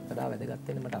ජනප්‍රියත්වයටත් වඩා වැදගත්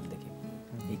වෙන්නේ මට අත්දැකීම්.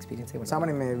 එක්ස්පීරියන්ස් එක.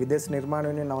 සාමාන්‍යයෙන් මේ විදේශ නිර්මාණ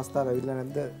වෙන අවස්ථාව ඇවිල්ලා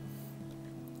නැද්ද?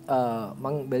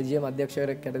 මං බෙල්ජියම්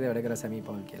අධ්‍යක්ෂකයෙක් යටතේ වැඩ කරා සැමී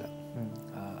පවුල් කියලා.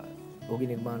 ඔහුගේ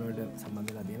නිර්මාණ වලට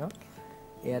සම්බන්ධ වෙලා තියෙනවා.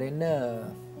 ඒ අරින්න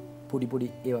පොඩි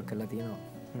ඒවා කරලා තියෙනවා.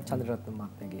 චන්ද්‍රරත්න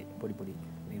මහත්මයාගේ පොඩි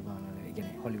නිර්මාණ වල ඒ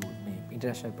කියන්නේ හොලිවුඩ් මේ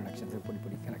ඉන්ටර්නැෂනල් ප්‍රොඩක්ෂන්ස් වල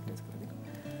පොඩි කැරක්ටර්ස් කරලා තියෙනවා.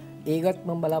 ඒකත්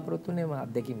මම බලාපොරොත්තු වෙන්නේ මම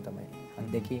අත්දැකීම් තමයි.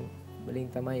 අත්දැකීම් වලින්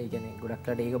තමයි ඒ කියන්නේ ගොඩක්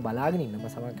රට ඒක බලාගෙන ඉන්න. මම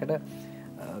සමහරකට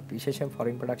විශේෂයෙන්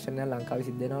ෆොරින් ප්‍රොඩක්ෂන් එක ලංකාවේ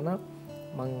සිද්ධ වෙනවා නම්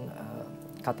මං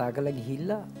කතා කරලා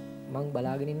ගිහිල්ලා මං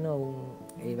බලාගෙන ඉන්නවා උන්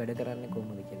ඒ වැඩ කරන්නේ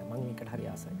කොහොමද කියලා. මං ඒකට හරි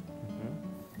ආසයි.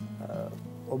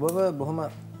 ඔබව බොහොම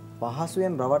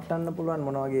පහසුවෙන් රවට්ටන්න පුළුවන්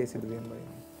මොන වගේ සිදුවීම් වලින්?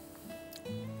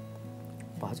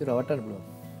 පහසු රවට්ටන්න පුළුවන්.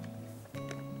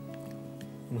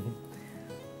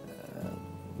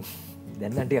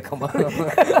 දැන් නම් ටිකක්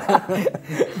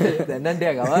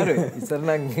අමාරුයි. ඉස්සර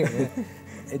නම්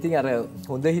ඉතින් අර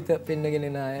හොඳ හිත පෙන්නගෙන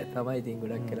එන අය තමයි ඉතින්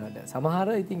ගොඩක් කරාට. සමහර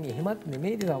ඉතින් එහෙමත්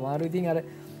නෙමෙයි. ඉතින් සමහරු ඉතින් අර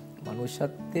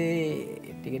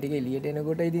මනුෂ්‍යත්වයේ ටික ටික එළියට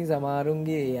එනකොට ඉතින්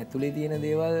සමහරුන්ගේ ඇතුලේ තියෙන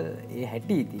දේවල් ඒ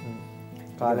හැටි ඉතින්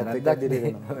කාලෙත් එක්ක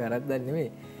දිරිනවා. වැරද්දක් නෙමෙයි.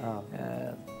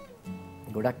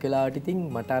 ගොඩක් වෙලාවට ඉතින්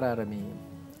මට අර මේ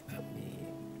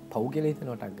පව් කියලා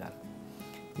හිතන වටක් ගන්න.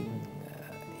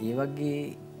 ඒ වගේ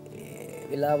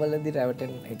වෙලාවලදී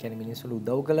රැවටෙන ඒ කියන්නේ මිනිස්සුන්ට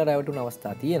උදව් කළ රැවටුන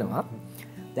අවස්ථා තියෙනවා.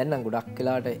 දැන් නම් ගොඩක්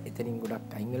වෙලාවට එතනින්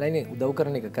ගොඩක් අයින් වෙලා ඉන්නේ උදව්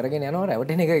කරන එක කරගෙන යනවා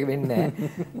රැවටෙන එක වෙන්නේ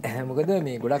නැහැ. මොකද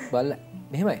මේ ගොඩක් බල්ල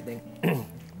මෙහෙමයි දැන්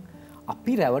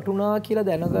අපි රැවටුණා කියලා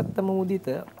දැනගත්තම මුදිත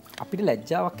අපිට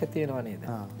ලැජ්ජාවක් ඇති වෙනවා නේද?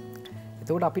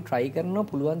 එතකොට අපි try කරනවා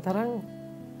පුළුවන් තරම්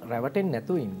රැවටෙන්නේ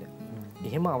නැතුව ඉන්න.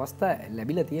 එහෙම අවස්ථා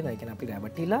ලැබිලා තියෙනවා. ඒ කියන්නේ අපි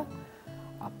රැවටිලා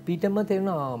අපිටම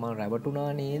තේරෙනවා මම රැවටුණා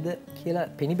නේද කියලා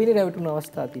පෙනිපෙනි රැවටුණ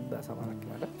අවස්ථා තිබ්බා සමහරක්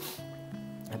වෙලාවට.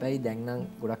 හැබැයි දැන් නම්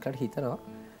ගොඩක් අය හිතනවා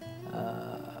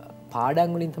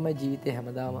පාඩම් වලින් තමයි ජීවිතේ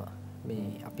හැමදාම මේ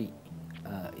අපි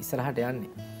ඉස්සරහට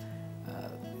යන්නේ.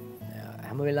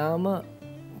 හැම වෙලාවම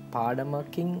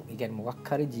පාඩමකින් ඒ කියන්නේ මොකක්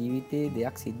හරි ජීවිතේ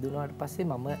දෙයක් සිද්ධ වුණාට පස්සේ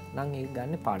මම නම් ඒක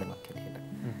ගන්න පාඩමක් හැටියට.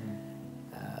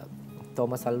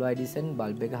 තෝමස් අල්වා එඩිසන්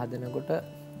බල්බ් එක හදනකොට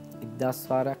 1000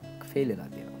 වාරක් ෆේල් වෙලා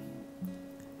තියෙනවා.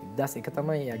 1001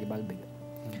 තමයි එයාගේ බල්බ් එක.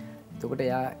 එතකොට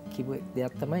එයා කිව්ව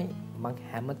දෙයක් තමයි මං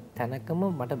හැම තැනකම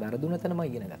මට වැරදුන තැන මම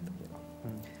ඉගෙන ගත්තා කියලා.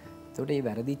 එතකොට මේ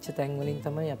වැරදිච්ච තැන් වලින්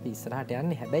තමයි අපි ඉස්සරහට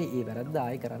යන්නේ. හැබැයි ඒ වැරද්ද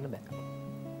ආයෙ කරන්න බෑ.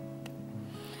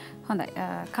 හොඳයි.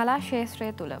 කලා ශාස්ත්‍රය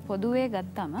තුල පොදුවේ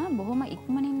ගත්තම බොහොම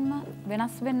ඉක්මනින්ම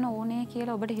වෙනස් වෙන්න ඕනේ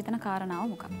කියලා ඔබට හිතන කාරණාව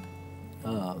මොකක්ද?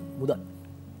 මුදල්.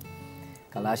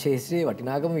 කලා ශාස්ත්‍රයේ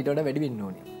වටිනාකම ඊට වඩා වැඩි වෙන්න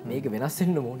ඕනේ. මේක වෙනස්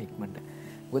වෙන්න ඕනේ ඉක්මනට.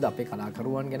 මොකද අපේ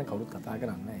කලාකරුවන් ගැන කවුරුත් කතා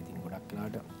කරන්නේ නැහැ. ඉතින් ගොඩක්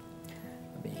වෙලාවට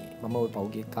මේ මම ওই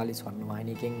පෞද්ගලික කාලේ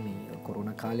ස්වර්ණවාහිනියකින් මේ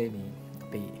කොරෝනා කාලේ මේ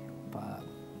අපේ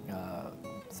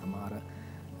සමහර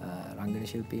රංගන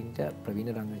ශිල්පීන්ට ප්‍රවීණ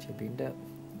රංගන ශිල්පීන්ට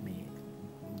මේ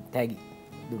තෑගි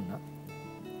දුන්නා.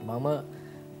 මම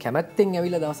කැමැත්තෙන්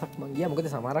ඇවිල්ලා දවසක් මං ගියා. මොකද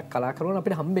සමහරක් කලාකරුවන්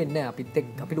අපිට හම්බෙන්නේ නැහැ.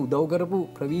 අපිට උදව් කරපු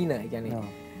ප්‍රවීණ කියන්නේ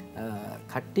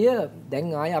කට්ටිය දැන්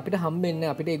ආයේ අපිට හම්බෙන්නේ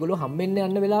නැහැ. අපිට ඒගොල්ලෝ හම්බෙන්නේ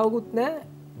යන්න වෙලාවකුත් නැහැ.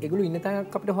 ඒගොල්ලෝ ඉන්න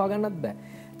තැනක් අපිට හොයාගන්නත් බෑ.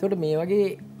 ඒකට මේ වගේ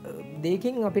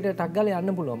දෙයකින් අපිට ටක් ගාලා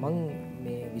යන්න පුළුවන්. මං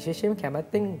මේ විශේෂයෙන්ම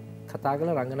කැමැත්තෙන් කතා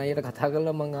කරලා රංගන අයියට කතා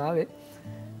කරලා මං ආවේ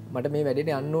මට මේ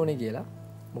වැඩේට යන්න ඕනේ කියලා.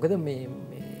 මොකද මේ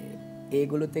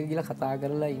ඒගොල්ලොත් එක්ක ගිහලා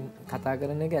කතා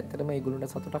කරන එක ඇත්තටම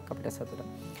ඒගොල්ලන්ට සතුටක් අපිට සතුටක්.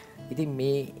 ඉතින්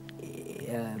මේ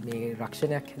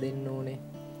රක්ෂණයක් හැදෙන්න ඕනේ.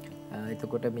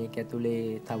 එතකොට මේක ඇතුලේ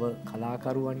තව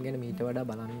කලාකරුවන් ගැන මීට වඩා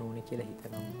බලන්න ඕනේ කියලා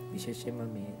හිතනවා. විශේෂයෙන්ම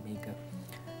මේක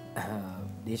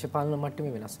දේශපාලන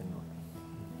මට්ටමේ වෙනස් වෙන්න ඕනේ.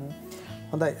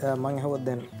 හොඳයි මම අහුවත්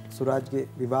දැන් සුරාජ්ගේ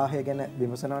විවාහය ගැන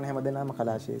විමසනවනේ හැමදෙනාම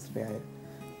කලා ශාස්ත්‍රය අය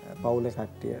පවුලේ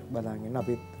කට්ටිය බලාගෙන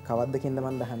අපි කවද්දකින්ද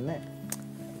මන් දහන්නේ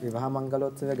විවාහ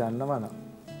මංගලෝත්සවය ගන්නවා නම්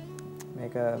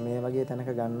මේක මේ වගේ තැනක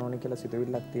ගන්න ඕනේ කියලා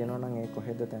සිතුවිල්ලක් තියෙනවා නම් ඒ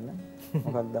කොහෙද තැන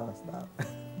මොකක්ද අවස්ථාව?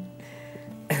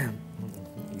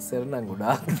 ඉස්සර නම්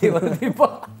ගොඩාක් දේවල්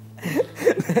තිබ්බා.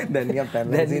 දැන් නිකන්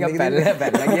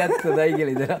පැනලා ගියත් හොඳයි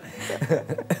කියලා ඉතලා.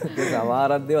 ඒ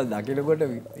සමහරක් දේවල් දකිනකොට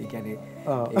ඒ කියන්නේ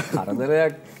ඒ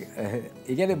කරදරයක්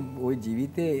ඒ කියන්නේ ওই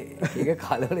ජීවිතේ එක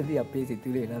කාලවලදී අපේ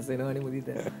සිතුවිලි වෙනස් වෙනවනේ මුදිත.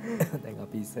 දැන්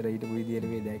අපි ඉස්සර හිටපු විදියට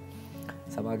මේ දැන්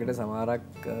සමහරක්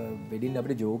වෙඩින්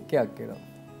අපිට ජෝක් එකක් එනවා.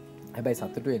 හැබැයි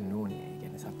සතුටු වෙන්න ඕනේ. ඒ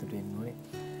කියන්නේ සතුටු වෙන්න ඕනේ.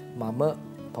 මම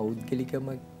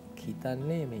පෞද්ගලිකම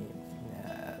හිතන්නේ මේ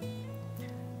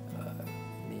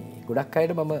ගොඩක්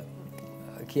අයට මම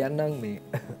කියන්නම් මේ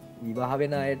විවාහ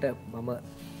වෙන අයට මම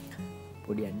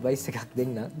පොඩි ඇඩ්වයිස් එකක්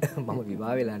දෙන්න. මම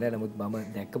විවාහ වෙලා නැහැ. නමුත් මම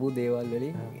දැක්කපු දේවල්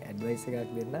වලින් ඇඩ්වයිස්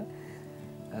එකක් දෙන්න.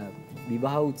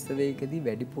 විවාහ උත්සවයකදී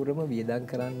වැඩිපුරම වියදම්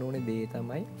කරන්න ඕනේ දේ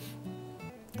තමයි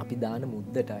අපි දාන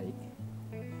මුද්දටයි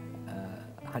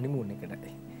හනිමූන්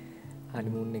එකටයි.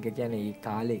 හනිමූන් එක කියන්නේ ඒ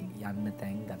කාලේ යන්න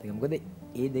තැන් ගත. මොකද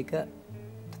ඒ දෙක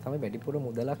තමයි වැඩිපුර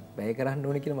මුදලක් වැය කරන්න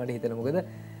ඕනේ කියලා මට හිතෙනවා. මොකද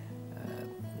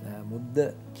මුද්ද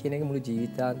කියන එක මුළු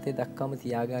ජීවිතාන්තය දක්වාම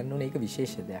තියාගන්න ඕනේ. ඒක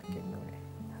විශේෂ දෙයක් වෙන්න ඕනේ.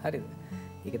 හරිද?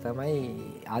 ඒක තමයි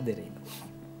ආදරය.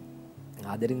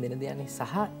 ආදරෙන් දෙන දෙයක්නේ.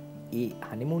 සහ ඒ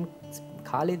හනිමූන්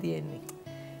කාලේ තියෙන්නේ.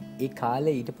 ඒ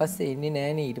කාලේ ඊට පස්සේ එන්නේ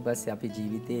නෑනේ. ඊට පස්සේ අපි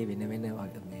ජීවිතේ වෙන වෙන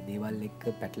මේ දේවල් එක්ක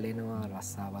පැටලෙනවා.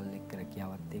 රස්සාවල් එක්ක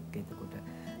රැකියාවත් එක්ක එතකොට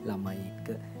ළමයි එක්ක.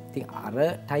 ඉතින් අර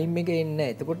ටයිම් එක එන්නේ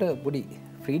නෑ. එතකොට පොඩි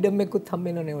ෆ්‍රීඩම් එකකුත්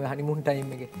හම්බෙනවනේ ඔය හනිමූන් ටයිම්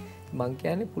එකේ. මං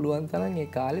කියන්නේ පුළුවන් තරම් ඒ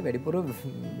කාලේ වැඩිපුර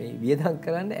මේ වියදම්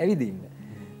කරන්න ඇවිදින්න.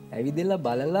 ඇවිදලා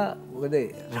බලලා මොකද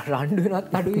රණ්ඩු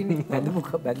වෙනවත් අඩුයිනේ. බැඳපු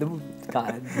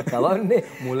කවන්නේ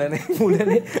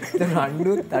මුලනේ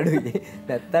රණ්ඩුත් අඩුයි.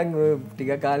 නැත්තම්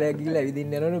ටික කාලයක් ගිහලා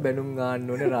ඇවිදින්න යනවනේ බැනුම්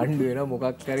ගන්න ඕනේ රණ්ඩු වෙනවා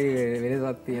මොකක් හරි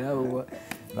වෙනසක් තියෙනවා.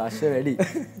 ප්‍රශ්න වැඩි.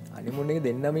 හනිමුන් එක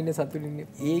දෙන්නම ඉන්න සතුටින් ඉන්නේ.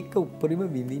 ඒක උඩරිම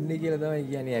විඳින්න කියලා තමයි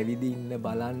කියන්නේ. ඇවිදින්න,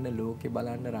 බලන්න, ලෝකේ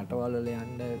බලන්න, රටවල් වල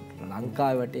යන්න,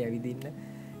 ලංකාවේ වටේ ඇවිදින්න.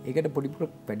 ඒකට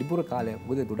වැඩිපුර කාලයක්.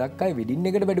 මොකද ගොඩක් අය වෙඩින්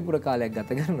එකට වැඩිපුර කාලයක්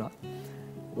ගත කරනවා.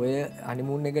 ඔය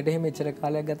හනිමුන් එකට එහෙම එච්චර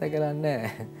කාලයක් ගත කරන්නේ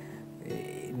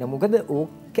නැහැ. මොකද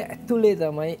ඕක ඇතුලේ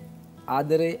තමයි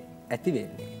ආදරේ ඇති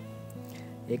වෙන්නේ.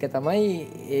 ඒක තමයි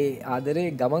ඒ ආදරේ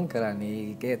ගමන් කරන්නේ.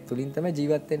 ඒක තුලින් තමයි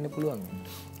ජීවත් වෙන්න පුළුවන්.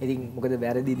 ඉතින් මොකද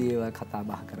වැරදි දේවල් කතා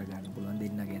බහ කරගන්න පුළුවන්.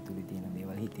 දෙන්නගේ ඇතුලේ තියෙන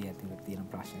දේවල්, හිතේ ඇතුලේ තියෙන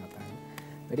ප්‍රශ්න කතා කරන්න.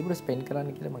 වැඩිපුර ස්පෙන්ඩ්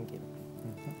කරන්න කියලා මම කියනවා.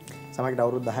 සමහරවිට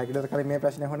අවුරුදු 10කට විතර කලින් මේ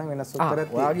ප්‍රශ්නේ හොනම් වෙනස් උත්තරයක්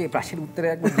තියෙනවා. ඔයාගේ ප්‍රශ්න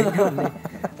උත්තරයක් දෙන්න ඕනේ.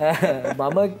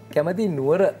 මම කැමති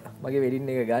නුවර මගේ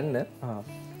වෙඩින් එක ගන්න.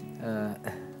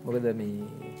 මොකද මේ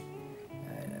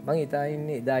මං ඉතා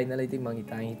ඉන්නේ එදා ඉඳලා ඉතින් මං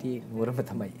ඉතා හිටියේ නුවරම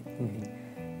තමයි.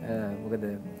 මොකද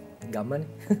ගමන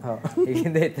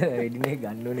ඒකෙන්ද එතන වෙඩින් එක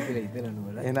ගන්න ඕනේ කියලා හිතන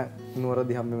නුවර. එහෙනම්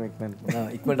නුවරදී හම්බෙමු ඉක්මනට.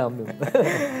 ඉක්මනට හම්බෙමු.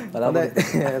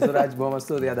 සුරාජ් බොහොම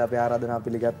ස්තුතියි අද අපේ ආරාධනාව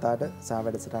පිළිගත්තාට සහ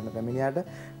වැඩසටහන පැමිණියාට.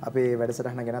 අපේ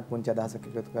වැඩසටහන ගැනත් පුංචි අදහසක්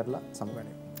එකතු කරලා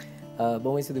සමුගන්නවා.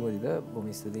 බොහොම ස්තුතියි මුදිත.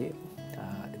 බොහොම ස්තුතියි.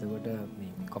 එතකොට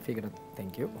මේ කොෆි එකට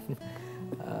thank you.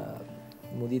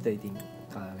 මුදිත ඉතින්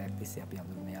කාලයක් තිස්සේ අපි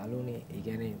හම්බුනේ යාළුවනේ. ඒ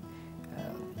කියන්නේ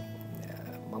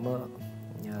මම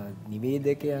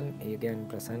නිවේදකයන් ඒ කියන්නේ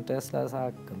ප්‍රසන්ටර්ස්ලා සහ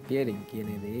කම්පියරින් කියන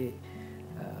දේ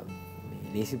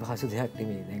මේ ලේසි පහසු දෙයක්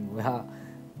නෙමෙයි. දැන් ඔයා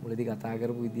මුලදී කතා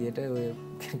කරපු විදියට ඔය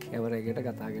කැමරා එකට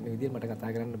කතා කරන විදියට මට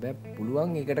කතා කරන්න බෑ.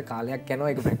 පුළුවන් ඒකට කාලයක් යනවා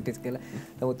ඒක ප්‍රැක්ටිස් කරලා.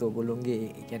 නමුත් ඔයගොල්ලෝගේ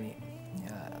ඒ කියන්නේ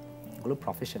ඔයගොල්ලෝ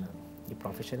ප්‍රොෆෙෂනල්. මේ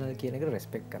ප්‍රොෆෙෂනල් කියන එකට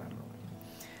රෙස්පෙක්ට් කරන්න ඕනේ.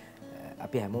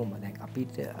 අපි හැමෝම දැන්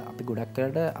අපි ගොඩක්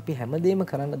කරට අපි හැමදේම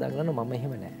කරන්න දඟලනවා. මම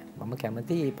එහෙම නෑ. මම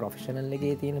කැමති මේ ප්‍රොෆෙෂනල්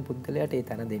එකේ තියෙන පුද්ගලයාට ඒ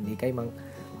තැන දෙන්න. ඒකයි මම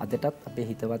අදටත් අපේ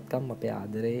හිතවත්කම් අපේ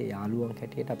ආදරේ යාළුවන්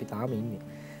හැටියට අපි තාම ඉන්නේ.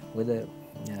 මොකද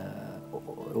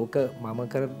ඕක මම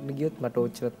කරන්න ගියොත් මට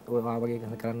ඔච්චර ඔය වගේ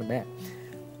කරන්න බෑ.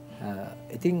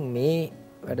 ඉතින් මේ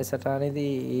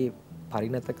වැඩසටහනේදී මේ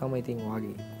පරිණතකම ඉතින්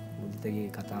වාගේ මුදිතගේ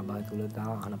කතා බහ තුළ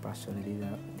අහන ප්‍රශ්න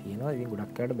වලදී තියෙනවා. ඉතින්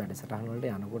ගොඩක් කරට වැඩසටහන වලට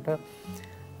යනකොට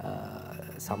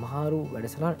සමහරු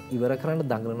වැඩසටහන ඉවර කරන්න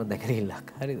දඟලන දැකරිල්ලක්.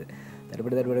 හරිද?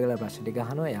 දඩබඩ කරලා ප්‍රශ්න ටික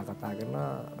අහනවා. එයා කතා කරනවා.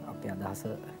 අපේ අදහස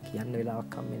කියන්න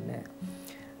වෙලාවක් හම්බෙන්නේ නැහැ.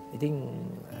 ඉතින්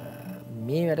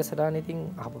මේ වැඩසටහන ඉතින්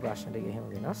අහපු ප්‍රශ්න ටික එහෙම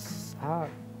වෙනස්.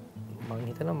 මම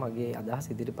හිතනවා මගේ අදහස්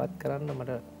ඉදිරිපත් කරන්න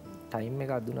මට ටයිම්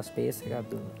එකක් දුන්නා, ස්පේස් එකක්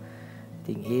දුන්නා.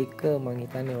 ඉතින් ඒක මම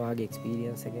හිතන්නේ ඔයාගේ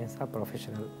එක්ස්පීරියන්ස් එකෙන් සහ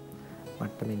ප්‍රොෆෙෂනල්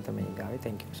මට්ටමින් තමයි ගාවේ.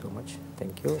 thank you so much.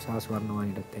 thank you. සහ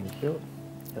ස්වර්ණවාහිනියට thank you.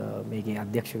 මේකේ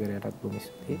අධ්‍යක්ෂකවරයාටත් බොහොම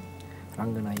ස්තුතියි.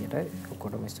 රංගනයියට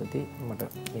ඔක්කොටම ස්තුතියි මට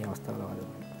මේ අවස්ථාව ලබා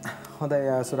දුන්නාට. හොඳයි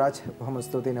සුරාජ් බොහොම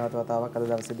ස්තුතියි නැවත වතාවක් අද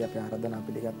දවසේදී අපි ආරාධනාව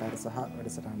පිළිගත්තාට සහ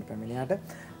වැඩසටහන පැමිණියාට.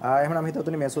 එහෙනම්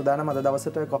හිතවතුනි මේ සූදානම් අද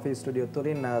දවසට කොෆි ස්ටුඩියෝ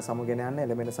තුලින් සමුගෙන යන්න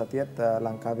එළඹෙන සතියත්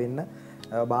ලංකාවේ ඉන්න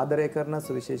බාදරය කරන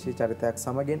සුවිශේෂී චරිතයක්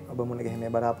සමගින් ඔබ මුණ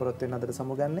ගැහිමේ බලාපොරොත්තු වෙන අදට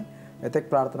සමුගන්නේ.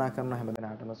 එතෙක් ප්‍රාර්ථනා කරන හැම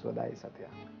දිනකටම සුවදායි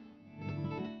සතියක්.